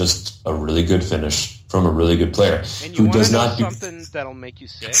was just a really good finish from a really good player. And you want to know something that'll make you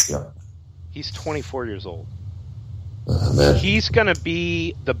sick? Yeah. He's 24 years old. Man. He's going to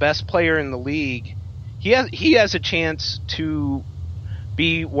be the best player in the league. He has a chance to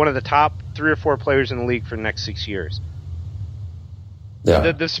be one of the top 3 or 4 players in the league for the next 6 years.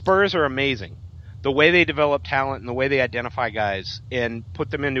 Yeah. The Spurs are amazing. The way they develop talent and the way they identify guys and put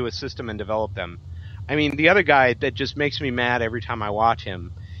them into a system and develop them. I mean, the other guy that just makes me mad every time I watch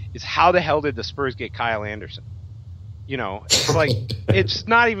him is how the hell did the Spurs get Kyle Anderson? It's like, it's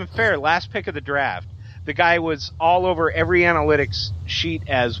not even fair. Last pick of the draft. The guy was all over every analytics sheet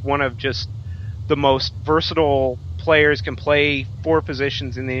as one of just the most versatile players, can play 4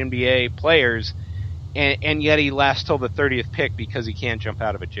 positions in the NBA players, and yet he lasts till the 30th pick because he can't jump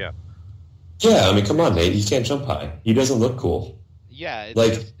out of a gym. Yeah, I mean, come on, Nate. He can't jump high. He doesn't look cool. Yeah,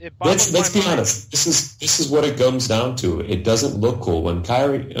 let's be honest. This is what it comes down to. It doesn't look cool when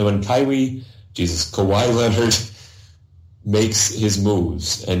Kawhi Leonard makes his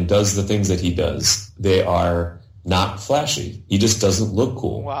moves and does the things that he does. They are not flashy. He just doesn't look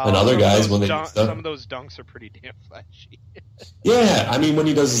cool. Wow, and other guys, when some of those dunks are pretty damn flashy. Yeah, I mean, when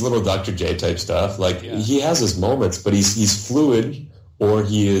he does his little Dr. J type stuff, he has his moments, but he's fluid, or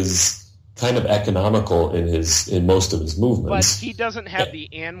he is kind of economical in most of his movements. But he doesn't have the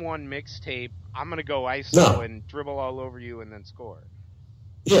and one mixtape. I'm going to go ISO and dribble all over you and then score.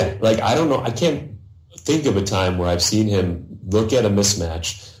 Yeah, I don't know. I can't think of a time where I've seen him look at a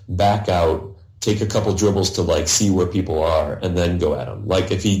mismatch, back out, take a couple dribbles to see where people are, and then go at them.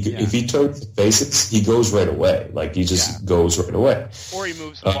 If he turns faces, he goes right away. He just goes right away. Or he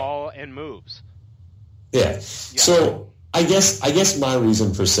moves the ball and moves. Yeah. So I guess my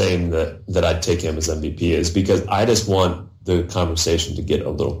reason for saying that I'd take him as MVP is because I just want the conversation to get a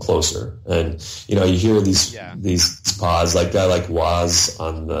little closer. And you hear these pods, guy like Waz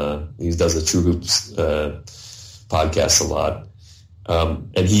he does the True Hoops podcast a lot,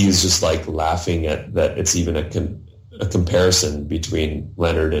 and he's just laughing at that it's even a comparison between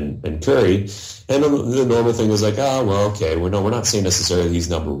Leonard and Curry. And the normal thing is okay, we're not saying necessarily he's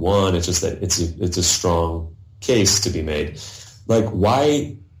number one. It's just that it's a strong case to be made.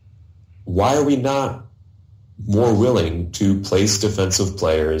 Why are we not more willing to place defensive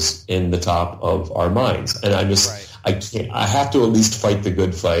players in the top of our minds? And I have to at least fight the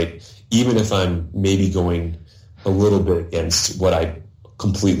good fight, even if I'm maybe going a little bit against what I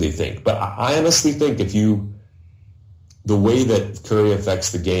completely think. But I honestly think the way that Curry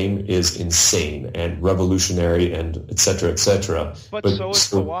affects the game is insane and revolutionary and et cetera, et cetera. But so is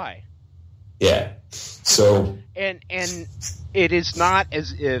Kawhi. Yeah. So and it is not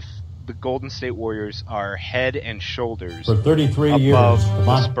as if the Golden State Warriors are head and shoulders for 33 above years.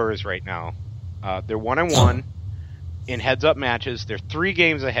 the Spurs right now. They're 1-1 in heads-up matches. They're 3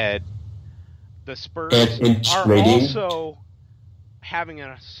 games ahead. The Spurs are also having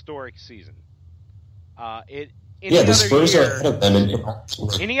a historic season. The Spurs are ahead of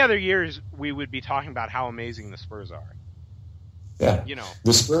them. Any other years, we would be talking about how amazing the Spurs are. Yeah,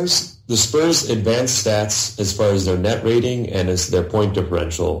 the Spurs advanced stats as far as their net rating and as their point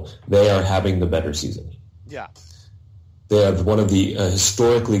differential, they are having the better season. Yeah, They have one of the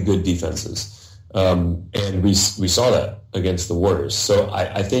historically good defenses, and we saw that against the Warriors. So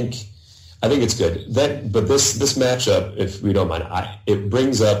I think it's good. But this matchup, if we don't mind, it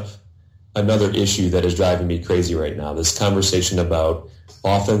brings up another issue that is driving me crazy right now. This conversation about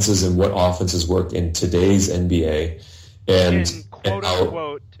offenses and what offenses work in today's NBA, and quote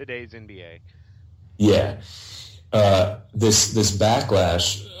unquote today's NBA. Yeah. This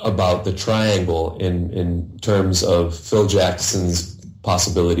backlash about the triangle in terms of Phil Jackson's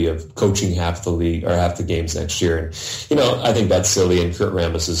possibility of coaching half the league or half the games next year. And, I think that's silly, and Kurt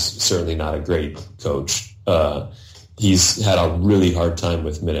Rambis is certainly not a great coach. He's had a really hard time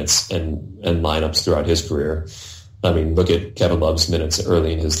with minutes and lineups throughout his career. I mean, look at Kevin Love's minutes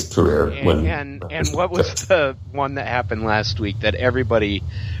early in his career. And what was the one that happened last week that everybody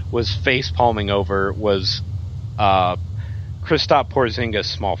was face-palming over was Kristaps Porzingis,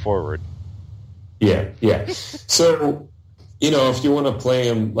 small forward. Yeah. So, if you want to play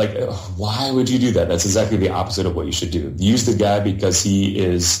him, why would you do that? That's exactly the opposite of what you should do. Use the guy because he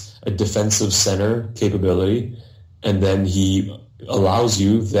is a defensive center capability, and then he allows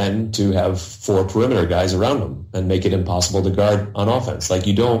you then to have 4 perimeter guys around him and make it impossible to guard on offense.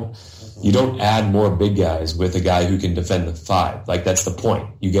 You don't add more big guys with a guy who can defend the 5. That's the point.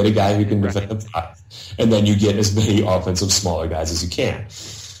 You get a guy who can defend the 5, and then you get as many offensive smaller guys as you can.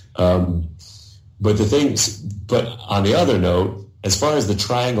 But on the other note, as far as the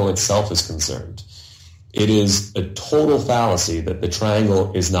triangle itself is concerned, it is a total fallacy that the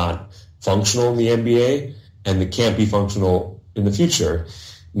triangle is not functional in the NBA and it can't be functional in the future.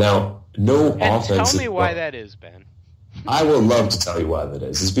 Now, offense. Tell me why that is, Ben. I would love to tell you why that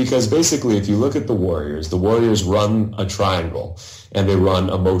is. It's because basically if you look at the Warriors run a triangle and they run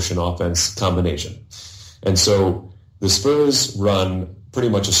a motion offense combination. And so the Spurs run pretty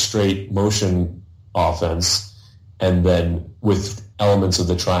much a straight motion offense and then with elements of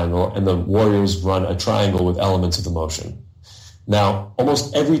the triangle, and the Warriors run a triangle with elements of the motion. Now,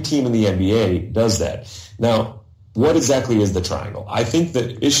 almost every team in the NBA does that. Now, what exactly is the triangle? I think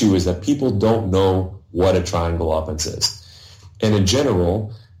the issue is that people don't know what a triangle offense is. And in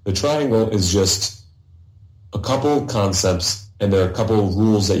general, the triangle is just a couple concepts, and there are a couple of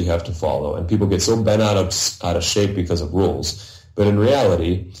rules that you have to follow. And people get so bent out of shape because of rules. But in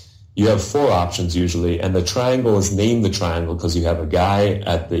reality, you have 4 options usually, and the triangle is named the triangle because you have a guy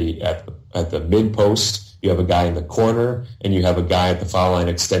at the mid post, you have a guy in the corner, and you have a guy at the foul line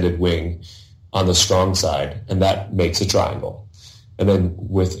extended wing on the strong side, and that makes a triangle. And then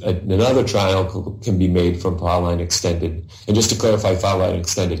with another triangle can be made from foul line extended. And just to clarify, foul line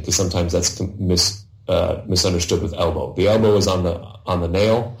extended, because sometimes that's misunderstood with elbow. The elbow is on the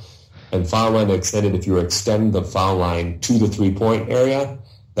nail, and foul line extended, if you extend the foul line to the 3-point area,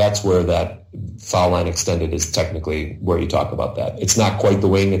 that's where that foul line extended is technically where you talk about that. It's not quite the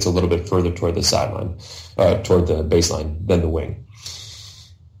wing. It's a little bit further toward the sideline, toward the baseline than the wing.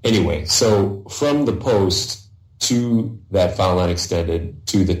 Anyway, so from the post to that foul line extended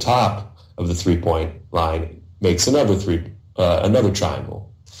to the top of the 3-point line makes another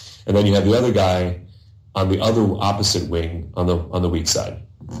triangle. And then you have the other guy on the other opposite wing on the weak side.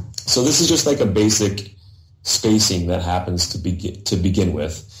 So this is just like a basic spacing that happens to begin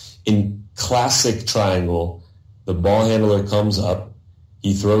with. In classic triangle, the ball handler comes up,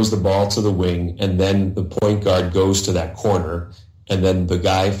 he throws the ball to the wing, and then the point guard goes to that corner, and then the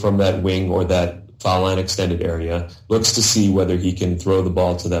guy from that wing or that foul line extended area looks to see whether he can throw the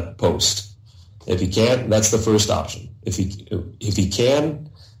ball to that post. If he can't, that's the first option. If he can,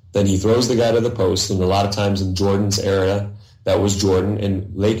 then he throws the guy to the post, and a lot of times in Jordan's era, that was Jordan.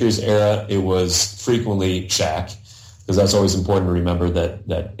 In Lakers' era, it was frequently Shaq, because that's always important to remember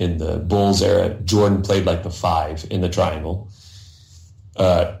that in the Bulls' era, Jordan played like the 5 in the triangle.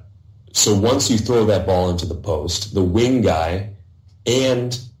 So once you throw that ball into the post, the wing guy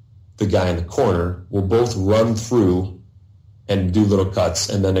and the guy in the corner will both run through and do little cuts,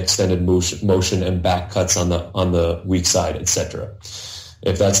 and then extended motion and back cuts on the weak side, etc.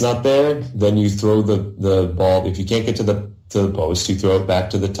 If that's not there, then you throw the ball. If you can't get to the post, you throw it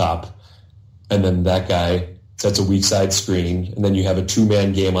back to the top, and then that guy sets a weak side screen, and then you have a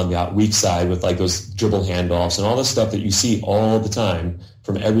 2-man game on the weak side with like those dribble handoffs and all the stuff that you see all the time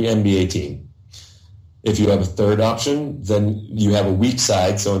from every NBA team. If you have a third option, then you have a weak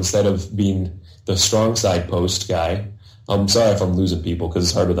side, so instead of being the strong side post guy, I'm sorry if I'm losing people because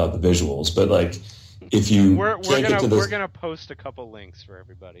it's hard without the visuals, but like if you we're gonna post a couple links for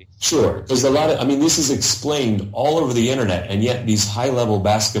everybody. Sure, there's a lot of. I mean, this is explained all over the internet, and yet these high-level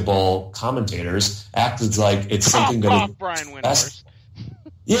basketball commentators act as like it's something that is Brian Windhorst.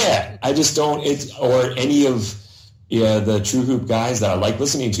 Yeah, I just don't. Or any of the True Hoop guys that I like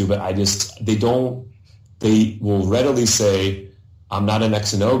listening to, but they will readily say, I'm not an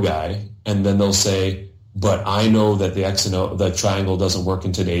X and O guy. And then they'll say, but I know that the X and O, the triangle doesn't work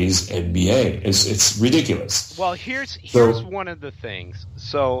in today's NBA. It's ridiculous. Well, here's one of the things.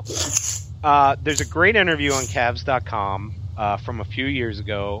 So there's a great interview on Cavs.com from a few years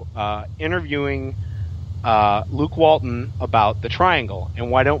ago interviewing Luke Walton about the triangle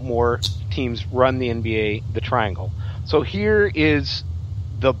and why don't more teams run the NBA the triangle. So here is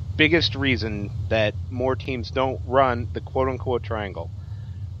the biggest reason that more teams don't run the quote-unquote triangle.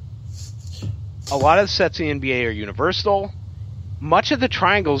 A lot of the sets in the NBA are universal. Much of the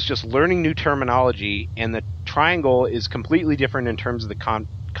triangle is just learning new terminology, and the triangle is completely different in terms of the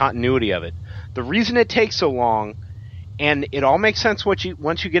continuity of it. The reason it takes so long, and it all makes sense once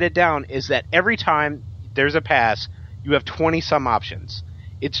you get it down, is that every time there's a pass, you have 20-some options.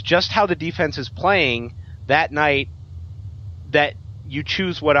 It's just how the defense is playing that night that you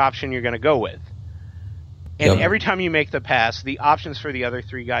choose what option you're going to go with. And every time you make the pass, the options for the other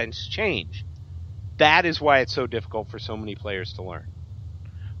three guys change. That is why it's so difficult for so many players to learn.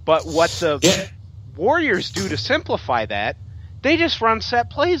 But what the Warriors do to simplify that, they just run set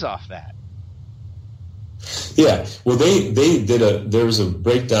plays off that. Yeah, well, they did there was a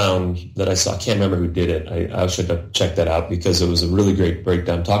breakdown that I saw. I can't remember who did it. I should have checked that out because it was a really great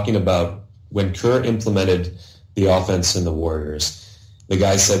breakdown talking about when Kerr implemented the offense in the Warriors. The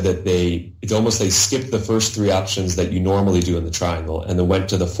guy said that they skipped the first three options that you normally do in the triangle and then went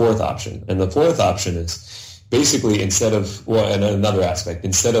to the fourth option. And the fourth option is basically and another aspect,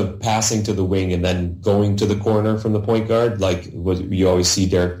 instead of passing to the wing and then going to the corner from the point guard, like what you always see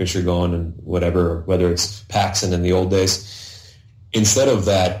Derek Fisher going and whatever, whether it's Paxson in the old days, instead of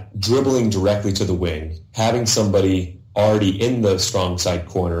that, dribbling directly to the wing, having somebody already in the strong side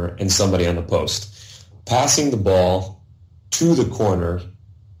corner and somebody on the post, passing the ball to the corner,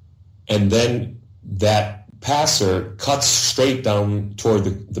 and then that passer cuts straight down toward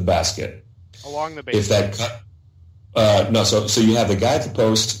the basket. Along the base. If that cut, so you have the guy at the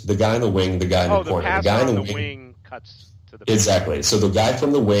post, the guy in the wing, the guy in the corner. The guy on in the wing cuts to the exactly. So the guy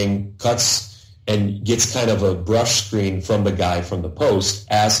from the wing cuts and gets kind of a brush screen from the guy from the post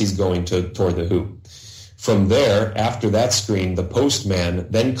as he's going toward the hoop. From there, after that screen, the post man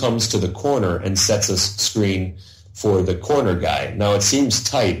then comes to the corner and sets a screen for the corner guy. Now, it seems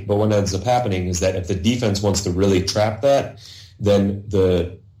tight, but what ends up happening is that if the defense wants to really trap that, then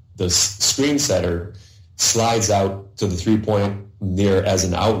the screen setter slides out to the three-point near as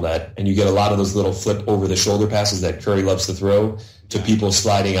an outlet, and you get a lot of those little flip over-the-shoulder passes that Curry loves to throw to people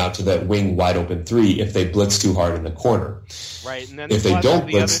sliding out to that wing wide-open three if they blitz too hard in the corner. Right, and then if they don't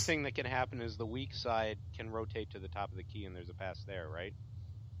the blitz, other thing that can happen is the weak side can rotate to the top of the key, and there's a pass there, right?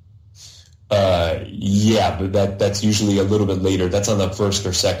 Yeah, but that's usually a little bit later. That's on the first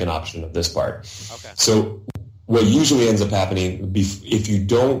or second option of this part. Okay. So what usually ends up happening,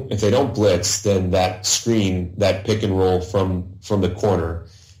 if they don't blitz, then that screen, that pick and roll from the corner,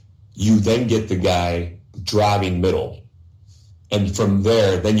 you then get the guy driving middle. And from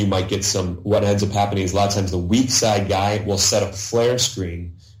there, then you might get what ends up happening is a lot of times the weak side guy will set up flare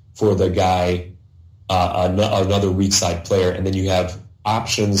screen for the guy, another weak side player, and then you have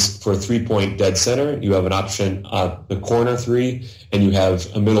options for a three-point dead center. You have an option the corner three, and you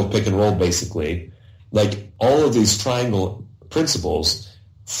have a middle pick and roll, basically. Like, all of these triangle principles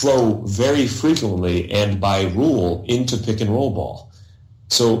flow very frequently and by rule into pick and roll ball.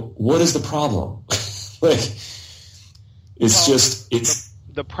 So what is the problem? The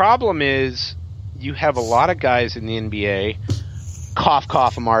problem is you have a lot of guys in the NBA, cough,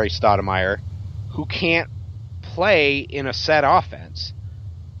 cough, Amari Stoudemire, who can't play in a set offense,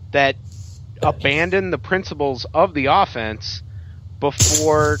 that abandon the principles of the offense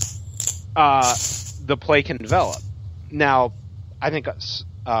before the play can develop. Now, I think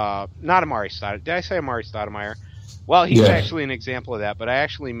not Amari Stoudemire. Did I say Amari Stoudemire? Well, he's actually an example of that, but I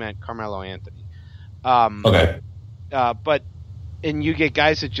actually meant Carmelo Anthony. Okay. And you get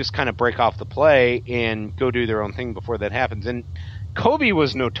guys that just kind of break off the play and go do their own thing before that happens. And Kobe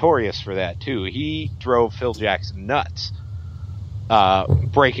was notorious for that, too. He drove Phil Jackson nuts,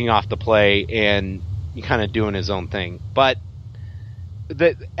 breaking off the play and kind of doing his own thing. But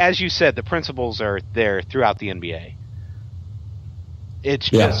as you said, the principles are there throughout the NBA. It's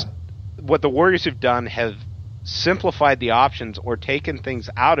just what the Warriors have done have simplified the options or taken things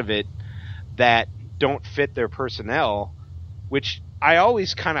out of it that don't fit their personnel, which I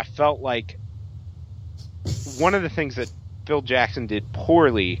always kind of felt like one of the things that Phil Jackson did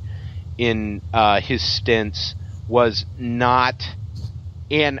poorly in his stints was not,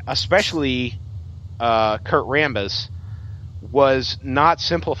 and especially Kurt Rambis, was not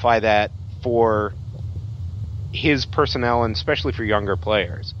simplify that for his personnel and especially for younger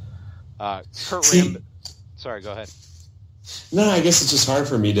players. Sorry, go ahead. No, I guess it's just hard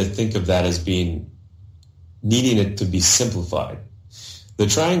for me to think of that as needing it to be simplified. The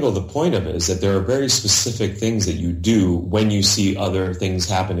triangle, the point of it is that there are very specific things that you do when you see other things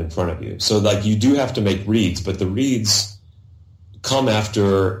happen in front of you. So like you do have to make reads, but the reads come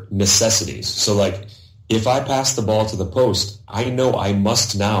after necessities. So like if I pass the ball to the post, I know I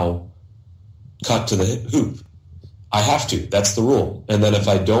must now cut to the hoop. I have to. That's the rule. And then if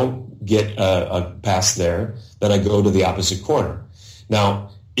I don't get a pass there, then I go to the opposite corner. Now,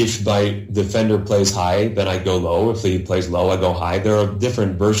 if my defender plays high, then I go low. If he plays low, I go high. There are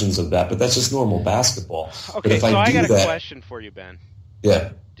different versions of that, but that's just normal basketball. Okay, so I got a question for you, Ben.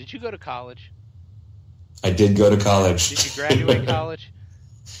 Yeah. Did you go to college? I did go to college. Did you graduate college?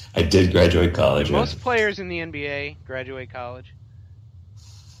 I did graduate college. Most players in the NBA graduate college.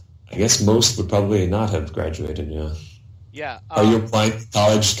 I guess most would probably not have graduated. Yeah. Yeah. Are you applying to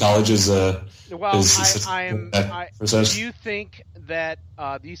college? College is a. Well, do you think that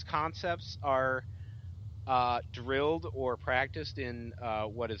these concepts are drilled or practiced in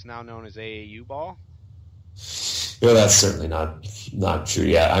what is now known as AAU ball? No, that's certainly not true.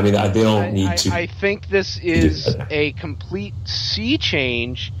 Yeah, I mean, they don't need to. I think this is a complete sea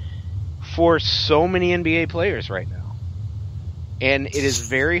change for so many NBA players right now. And it is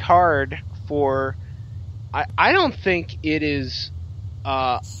very hard for... I don't think it is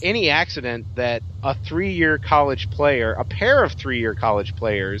any accident that a 3-year college player, a pair of 3-year college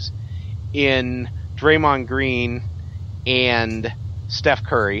players in Draymond Green and Steph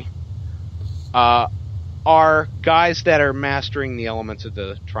Curry are guys that are mastering the elements of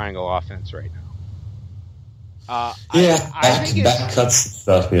the triangle offense right now. I think back cuts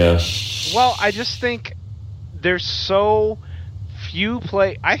stuff, yeah. Well, I just think there's so few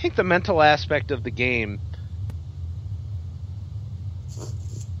play. I think the mental aspect of the game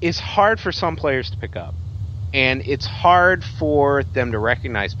is hard for some players to pick up, and it's hard for them to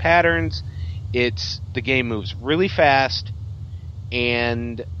recognize patterns. The game moves really fast,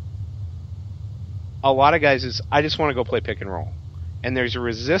 and a lot of guys I just want to go play pick and roll. And there's a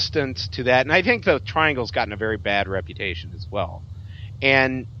resistance to that. And I think the triangle's gotten a very bad reputation as well.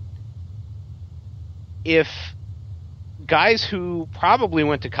 And if guys who probably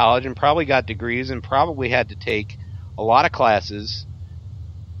went to college and probably got degrees and probably had to take a lot of classes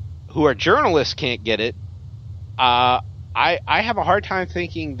who are journalists can't get it, I have a hard time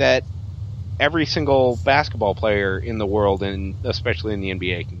thinking that every single basketball player in the world, and especially in the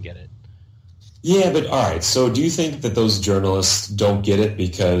NBA, can get it. Yeah, but all right. So do you think that those journalists don't get it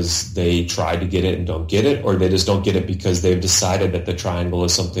because they try to get it and don't get it, or they just don't get it because they've decided that the triangle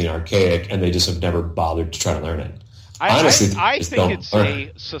is something archaic and they just have never bothered to try to learn it? Honestly, I think it's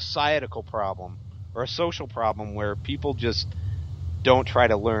a societal problem or a social problem where people just don't try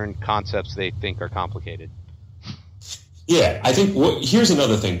to learn concepts they think are complicated. Yeah, I think here's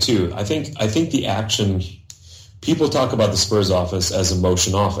another thing too. I think the action, people talk about the Spurs offense as a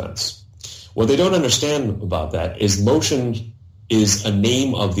motion offense. What they don't understand about that is motion is a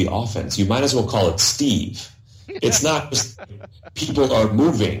name of the offense. You might as well call it Steve. It's not just people are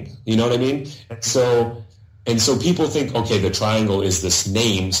moving. You know what I mean? And so people think, okay, the triangle is this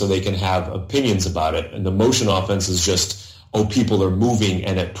name so they can have opinions about it. And the motion offense is just, people are moving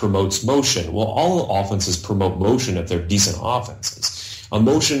and it promotes motion. Well, all offenses promote motion if they're decent offenses. A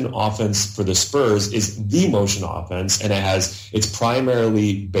motion offense for the Spurs is the motion offense, and it's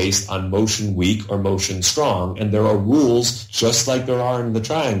primarily based on motion weak or motion strong. And there are rules, just like there are in the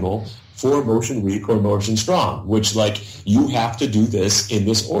triangle, for motion weak or motion strong, which like you have to do this in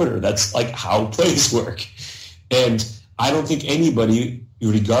this order. That's like how plays work. And I don't think anybody,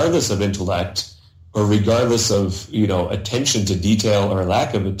 regardless of intellect or regardless of, attention to detail or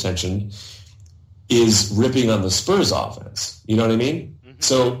lack of attention, is ripping on the Spurs offense. You know what I mean?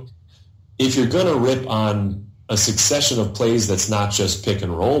 So if you're going to rip on a succession of plays that's not just pick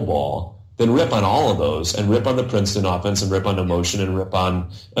and roll ball, then rip on all of those and rip on the Princeton offense and rip on emotion and rip on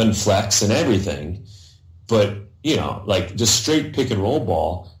flex and everything. But, like just straight pick and roll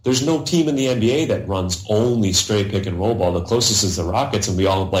ball, there's no team in the NBA that runs only straight pick and roll ball. The closest is the Rockets, and we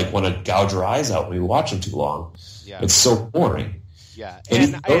all want to gouge our eyes out when we watch them too long. Yeah. It's so boring. Yeah,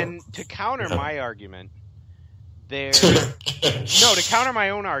 and to counter my argument, to counter my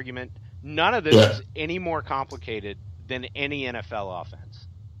own argument, none of this is any more complicated than any NFL offense.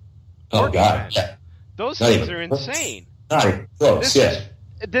 Oh, God. Yeah. Those things are insane. Not even close,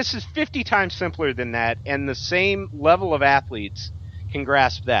 This is 50 times simpler than that, and the same level of athletes can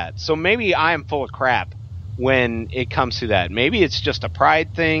grasp that. So maybe I am full of crap when it comes to that. Maybe it's just a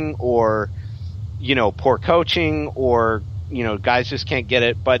pride thing, or, poor coaching, or, guys just can't get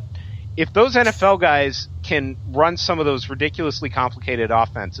it. But if those NFL guys can run some of those ridiculously complicated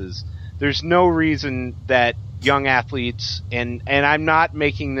offenses, there's no reason that young athletes, and I'm not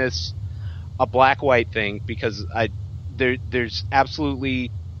making this a black-white thing, because there's absolutely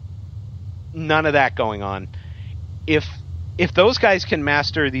none of that going on. If those guys can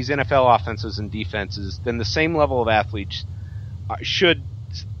master these NFL offenses and defenses, then the same level of athletes should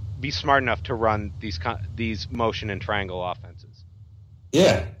be smart enough to run these motion and triangle offenses.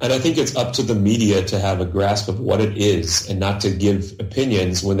 Yeah, and I think it's up to the media to have a grasp of what it is and not to give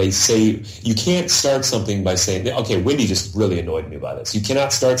opinions when they say, you can't start something by saying, okay, Wendy just really annoyed me by this. You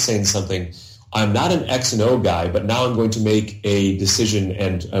cannot start saying something, I'm not an X and O guy, but now I'm going to make a decision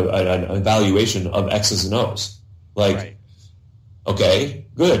and an evaluation of X's and O's. Right. Okay,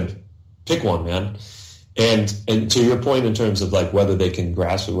 good. Pick one, man. And to your point in terms of like whether they can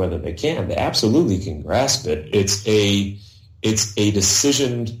grasp it, whether they can, they absolutely can grasp it. It's a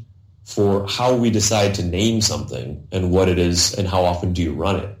decision for how we decide to name something and what it is and how often do you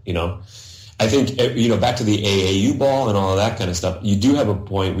run it, I think, back to the AAU ball and all of that kind of stuff, you do have a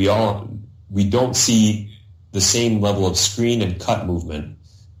point. We don't see the same level of screen and cut movement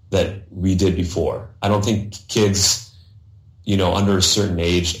that we did before. I don't think kids, under a certain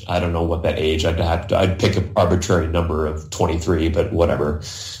age, I don't know what that age, I'd pick an arbitrary number of 23, but whatever.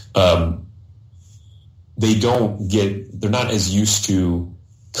 They're not as used to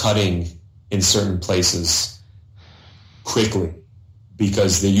cutting in certain places quickly,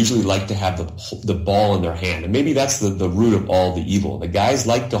 because they usually like to have the ball in their hand. And maybe that's the root of all the evil. The guys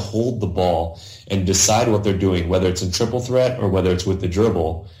like to hold the ball and decide what they're doing, whether it's in triple threat or whether it's with the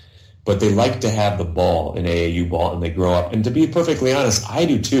dribble. But they like to have the ball in AAU ball, and they grow up. And to be perfectly honest, I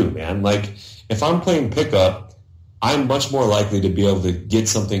do too, man. Like, if I'm playing pickup, I'm much more likely to be able to get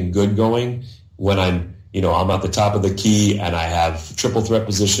something good going when I'm at the top of the key and I have triple threat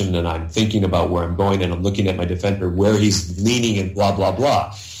position and I'm thinking about where I'm going and I'm looking at my defender, where he's leaning and blah, blah,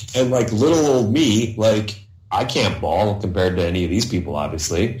 blah. And like little old me, like I can't ball compared to any of these people,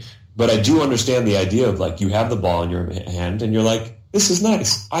 obviously. But I do understand the idea of like you have the ball in your hand and you're like, this is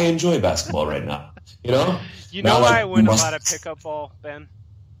nice. I enjoy basketball right now. You know why I win a lot of pickup ball, Ben?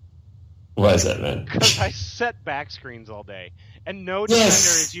 Why is that, man? Because I set back screens all day, and no defender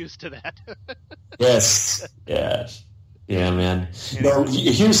is used to that. Yes. Yeah. Yeah, man. No,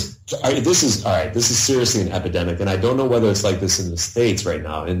 this is seriously an epidemic, and I don't know whether it's like this in the States right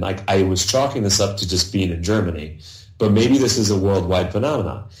now. And like I was chalking this up to just being in Germany, but maybe this is a worldwide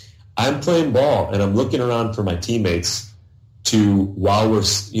phenomenon. I'm playing ball, and I'm looking around for my teammates while we're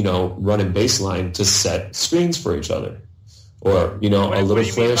running baseline to set screens for each other, or a little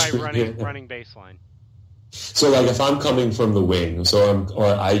flare screen. Running baseline. So like if I'm coming from the wing,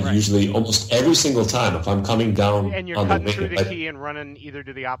 usually almost every single time if I'm coming down and you're on cutting the wing, through the key and running either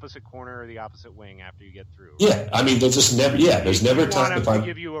to the opposite corner or the opposite wing after you get through. Yeah, I mean there's just never. Yeah, there's never time if I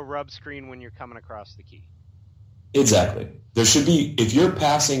give you a rub screen when you're coming across the key. Exactly. There should be, if you're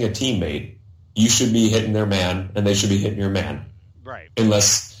passing a teammate, you should be hitting their man, and they should be hitting your man. Right.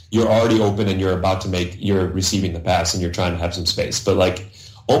 Unless you're already open and you're receiving the pass and you're trying to have some space. But like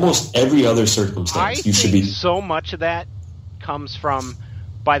almost every other circumstance, you should be. So much of that comes from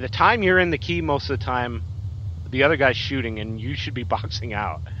by the time you're in the key, most of the time, the other guy's shooting and you should be boxing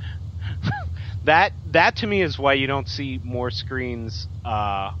out. That to me is why you don't see more screens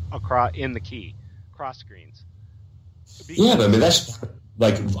across in the key, cross screens. Yeah, but I mean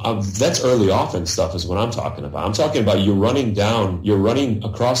that's early offense stuff is what I'm talking about. I'm talking about you're running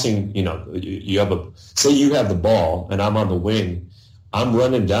crossing. You have you have the ball and I'm on the wing. I'm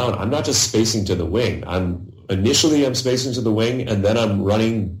running down. I'm not just spacing to the wing. I'm spacing to the wing, and then I'm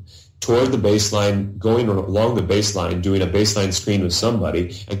running toward the baseline, going along the baseline, doing a baseline screen with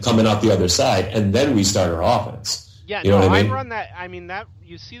somebody, and coming out the other side, and then we start our offense. Yeah, I run that. I mean, that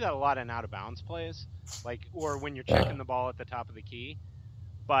you see that a lot in out of bounds plays, or when you're checking the ball at the top of the key,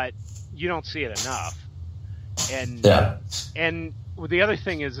 but you don't see it enough. And the other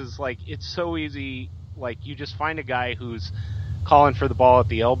thing is like it's so easy. Like you just find a guy who's calling for the ball at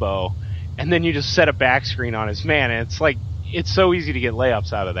the elbow, and then you just set a back screen on his man, and it's so easy to get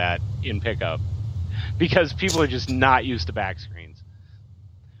layups out of that in pickup because people are just not used to back screens.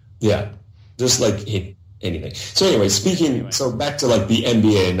 Yeah, just like anything. So anyway, so back to like the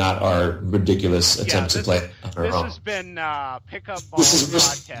NBA, not our ridiculous attempt to play on our own. This has been Pickup Ball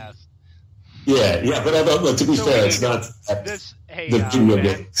Podcast. Yeah, but to be fair, it's not the video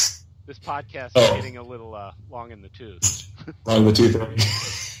games. This podcast is getting a little long in the tooth. Long in the tooth.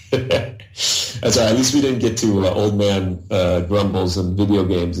 That's all right. At least we didn't get to old man grumbles and video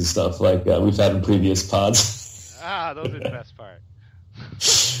games and stuff like we've had in previous pods. Those are the best part.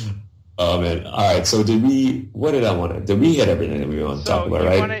 Oh man! All right. So did we? What did I want to? Did we hit everything that we want to talk about?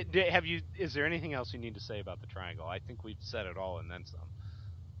 Right? Is there anything else you need to say about the triangle? I think we've said it all and then some.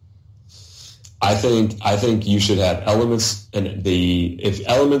 I think you should have elements, and if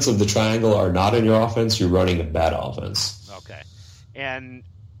elements of the triangle are not in your offense, you're running a bad offense. Okay, and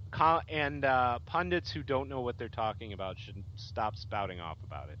pundits who don't know what they're talking about should stop spouting off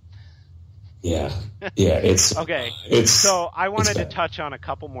about it. Yeah, it's okay. So I wanted to touch on a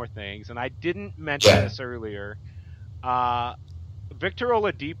couple more things, and I didn't mention this earlier. Victor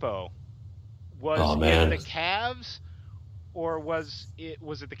Oladipo was in the Cavs, or was it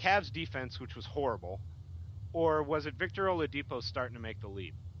the Cavs defense, which was horrible, or was it Victor Oladipo starting to make the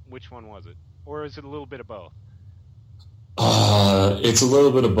leap? Which one was it, or is it a little bit of both? It's a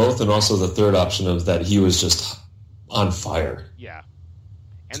little bit of both, and also the third option of that he was just on fire. Yeah.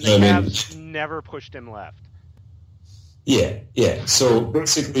 And the Cavs never pushed him left. Yeah. So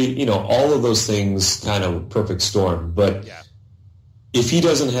basically, all of those things kind of perfect storm. But if he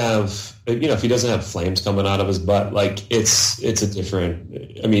doesn't have, flames coming out of his butt, like it's a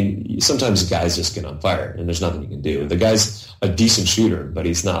different. I mean, sometimes guys just get on fire, and there's nothing you can do. The guy's a decent shooter, but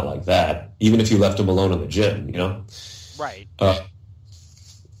he's not like that. Even if you left him alone in the gym, Right.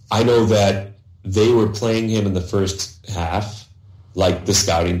 I know that they were playing him in the first half. Like the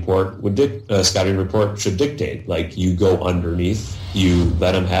scouting report should dictate. Like you go underneath, you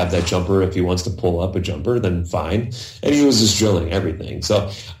let him have that jumper. If he wants to pull up a jumper, then fine. And he was just drilling everything. So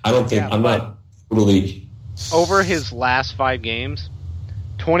I don't think I'm not totally over his last 5 games.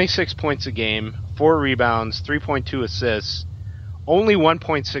 26 points a game, 4 rebounds, 3.2 assists, only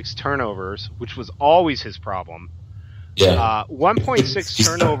 1.6 turnovers, which was always his problem. Yeah, 1.6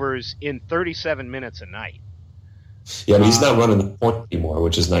 turnovers in 37 minutes a night. Yeah, but he's not running the point anymore,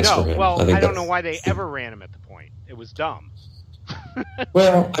 which is nice for him. Well, I don't know why they ever ran him at the point. It was dumb.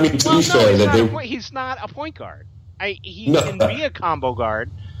 Well, I mean, to be fair, he's not a point guard. He can be a combo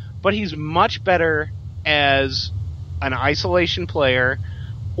guard, but he's much better as an isolation player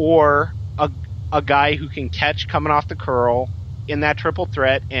or a guy who can catch coming off the curl in that triple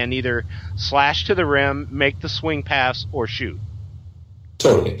threat and either slash to the rim, make the swing pass, or shoot.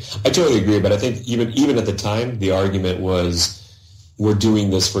 Totally. I totally agree, but I think even at the time, the argument was we're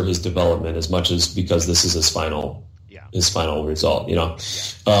doing this for his development as much as because this is his final result,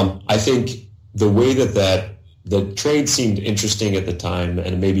 I think the way that the trade seemed interesting at the time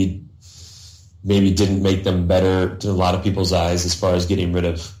and maybe didn't make them better to a lot of people's eyes as far as getting rid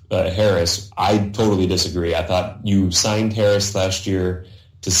of Harris. I totally disagree. I thought you signed Harris last year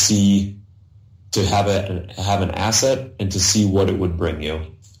to have an asset and to see what it would bring you.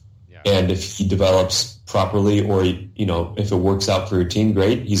 Yeah. And if he develops properly or, if it works out for your team,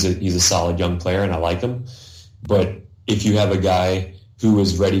 great. He's a solid young player and I like him. But if you have a guy who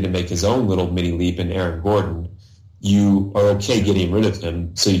is ready to make his own little mini leap in Aaron Gordon, you are okay getting rid of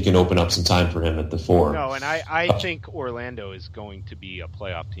him so you can open up some time for him at the 4. No, and I think Orlando is going to be a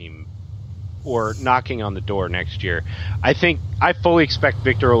playoff team or knocking on the door next year. I fully expect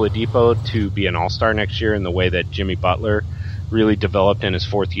Victor Oladipo to be an all-star next year in the way that Jimmy Butler really developed in his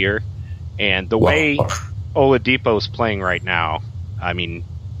 4th year. And the way Oladipo's playing right now, I mean,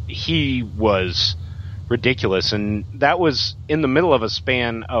 he was ridiculous. And that was in the middle of a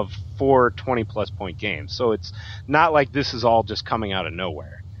span of 4 20-plus point games. So it's not like this is all just coming out of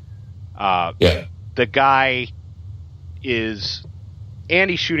nowhere. The guy is... And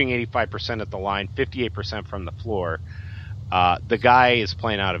he's shooting 85% at the line, 58% from the floor. The guy is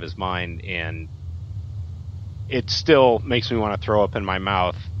playing out of his mind, and it still makes me want to throw up in my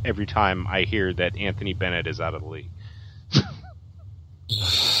mouth every time I hear that Anthony Bennett is out of the league.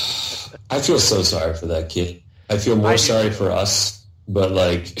 I feel so sorry for that kid. I feel more sorry for us, but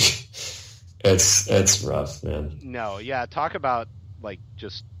it's rough, man. No, yeah, talk about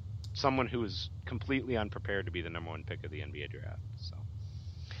just someone who is completely unprepared to be the number 1 pick of the NBA draft. So.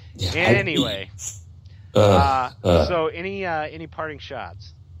 Yeah, anyway, so any parting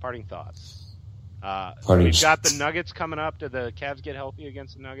shots, parting thoughts? We've got the Nuggets coming up. Do the Cavs get healthy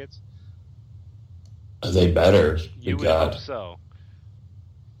against the Nuggets? They better. You would hope so.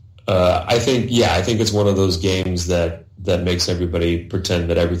 I think it's one of those games that makes everybody pretend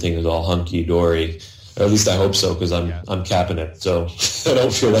that everything is all hunky dory. Or at least I hope so, because I'm capping it. So I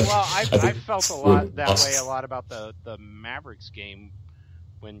don't feel like. Well, I felt a lot that way about the Mavericks game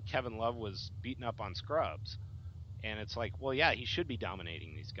when Kevin Love was beating up on scrubs, And it's like, well, yeah, he should be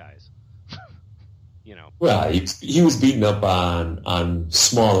dominating these guys. Well, he was beating up on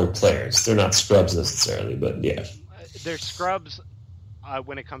smaller players. They're not scrubs necessarily, but yeah. They're scrubs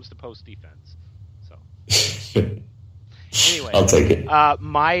when it comes to post defense. So anyway, I'll take it.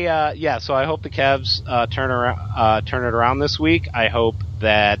 So I hope the Cavs turn it around this week. I hope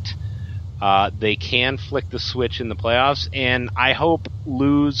that they can flick the switch in the playoffs, and I hope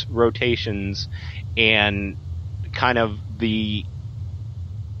lose rotations and kind of the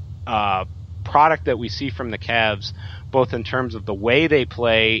product that we see from the Cavs, both in terms of the way they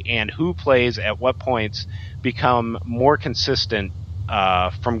play and who plays at what points, become more consistent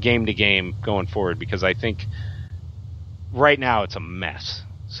from game to game going forward, because I think right now it's a mess.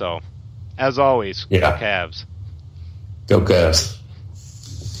 So, as always, Go Cavs. Go Cavs.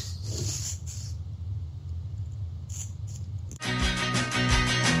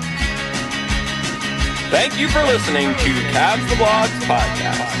 Thank you for listening to Cavs the Blogs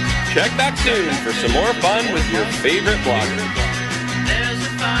podcast. Check back soon for some more fun with your favorite bloggers. There's a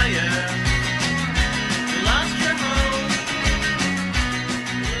fire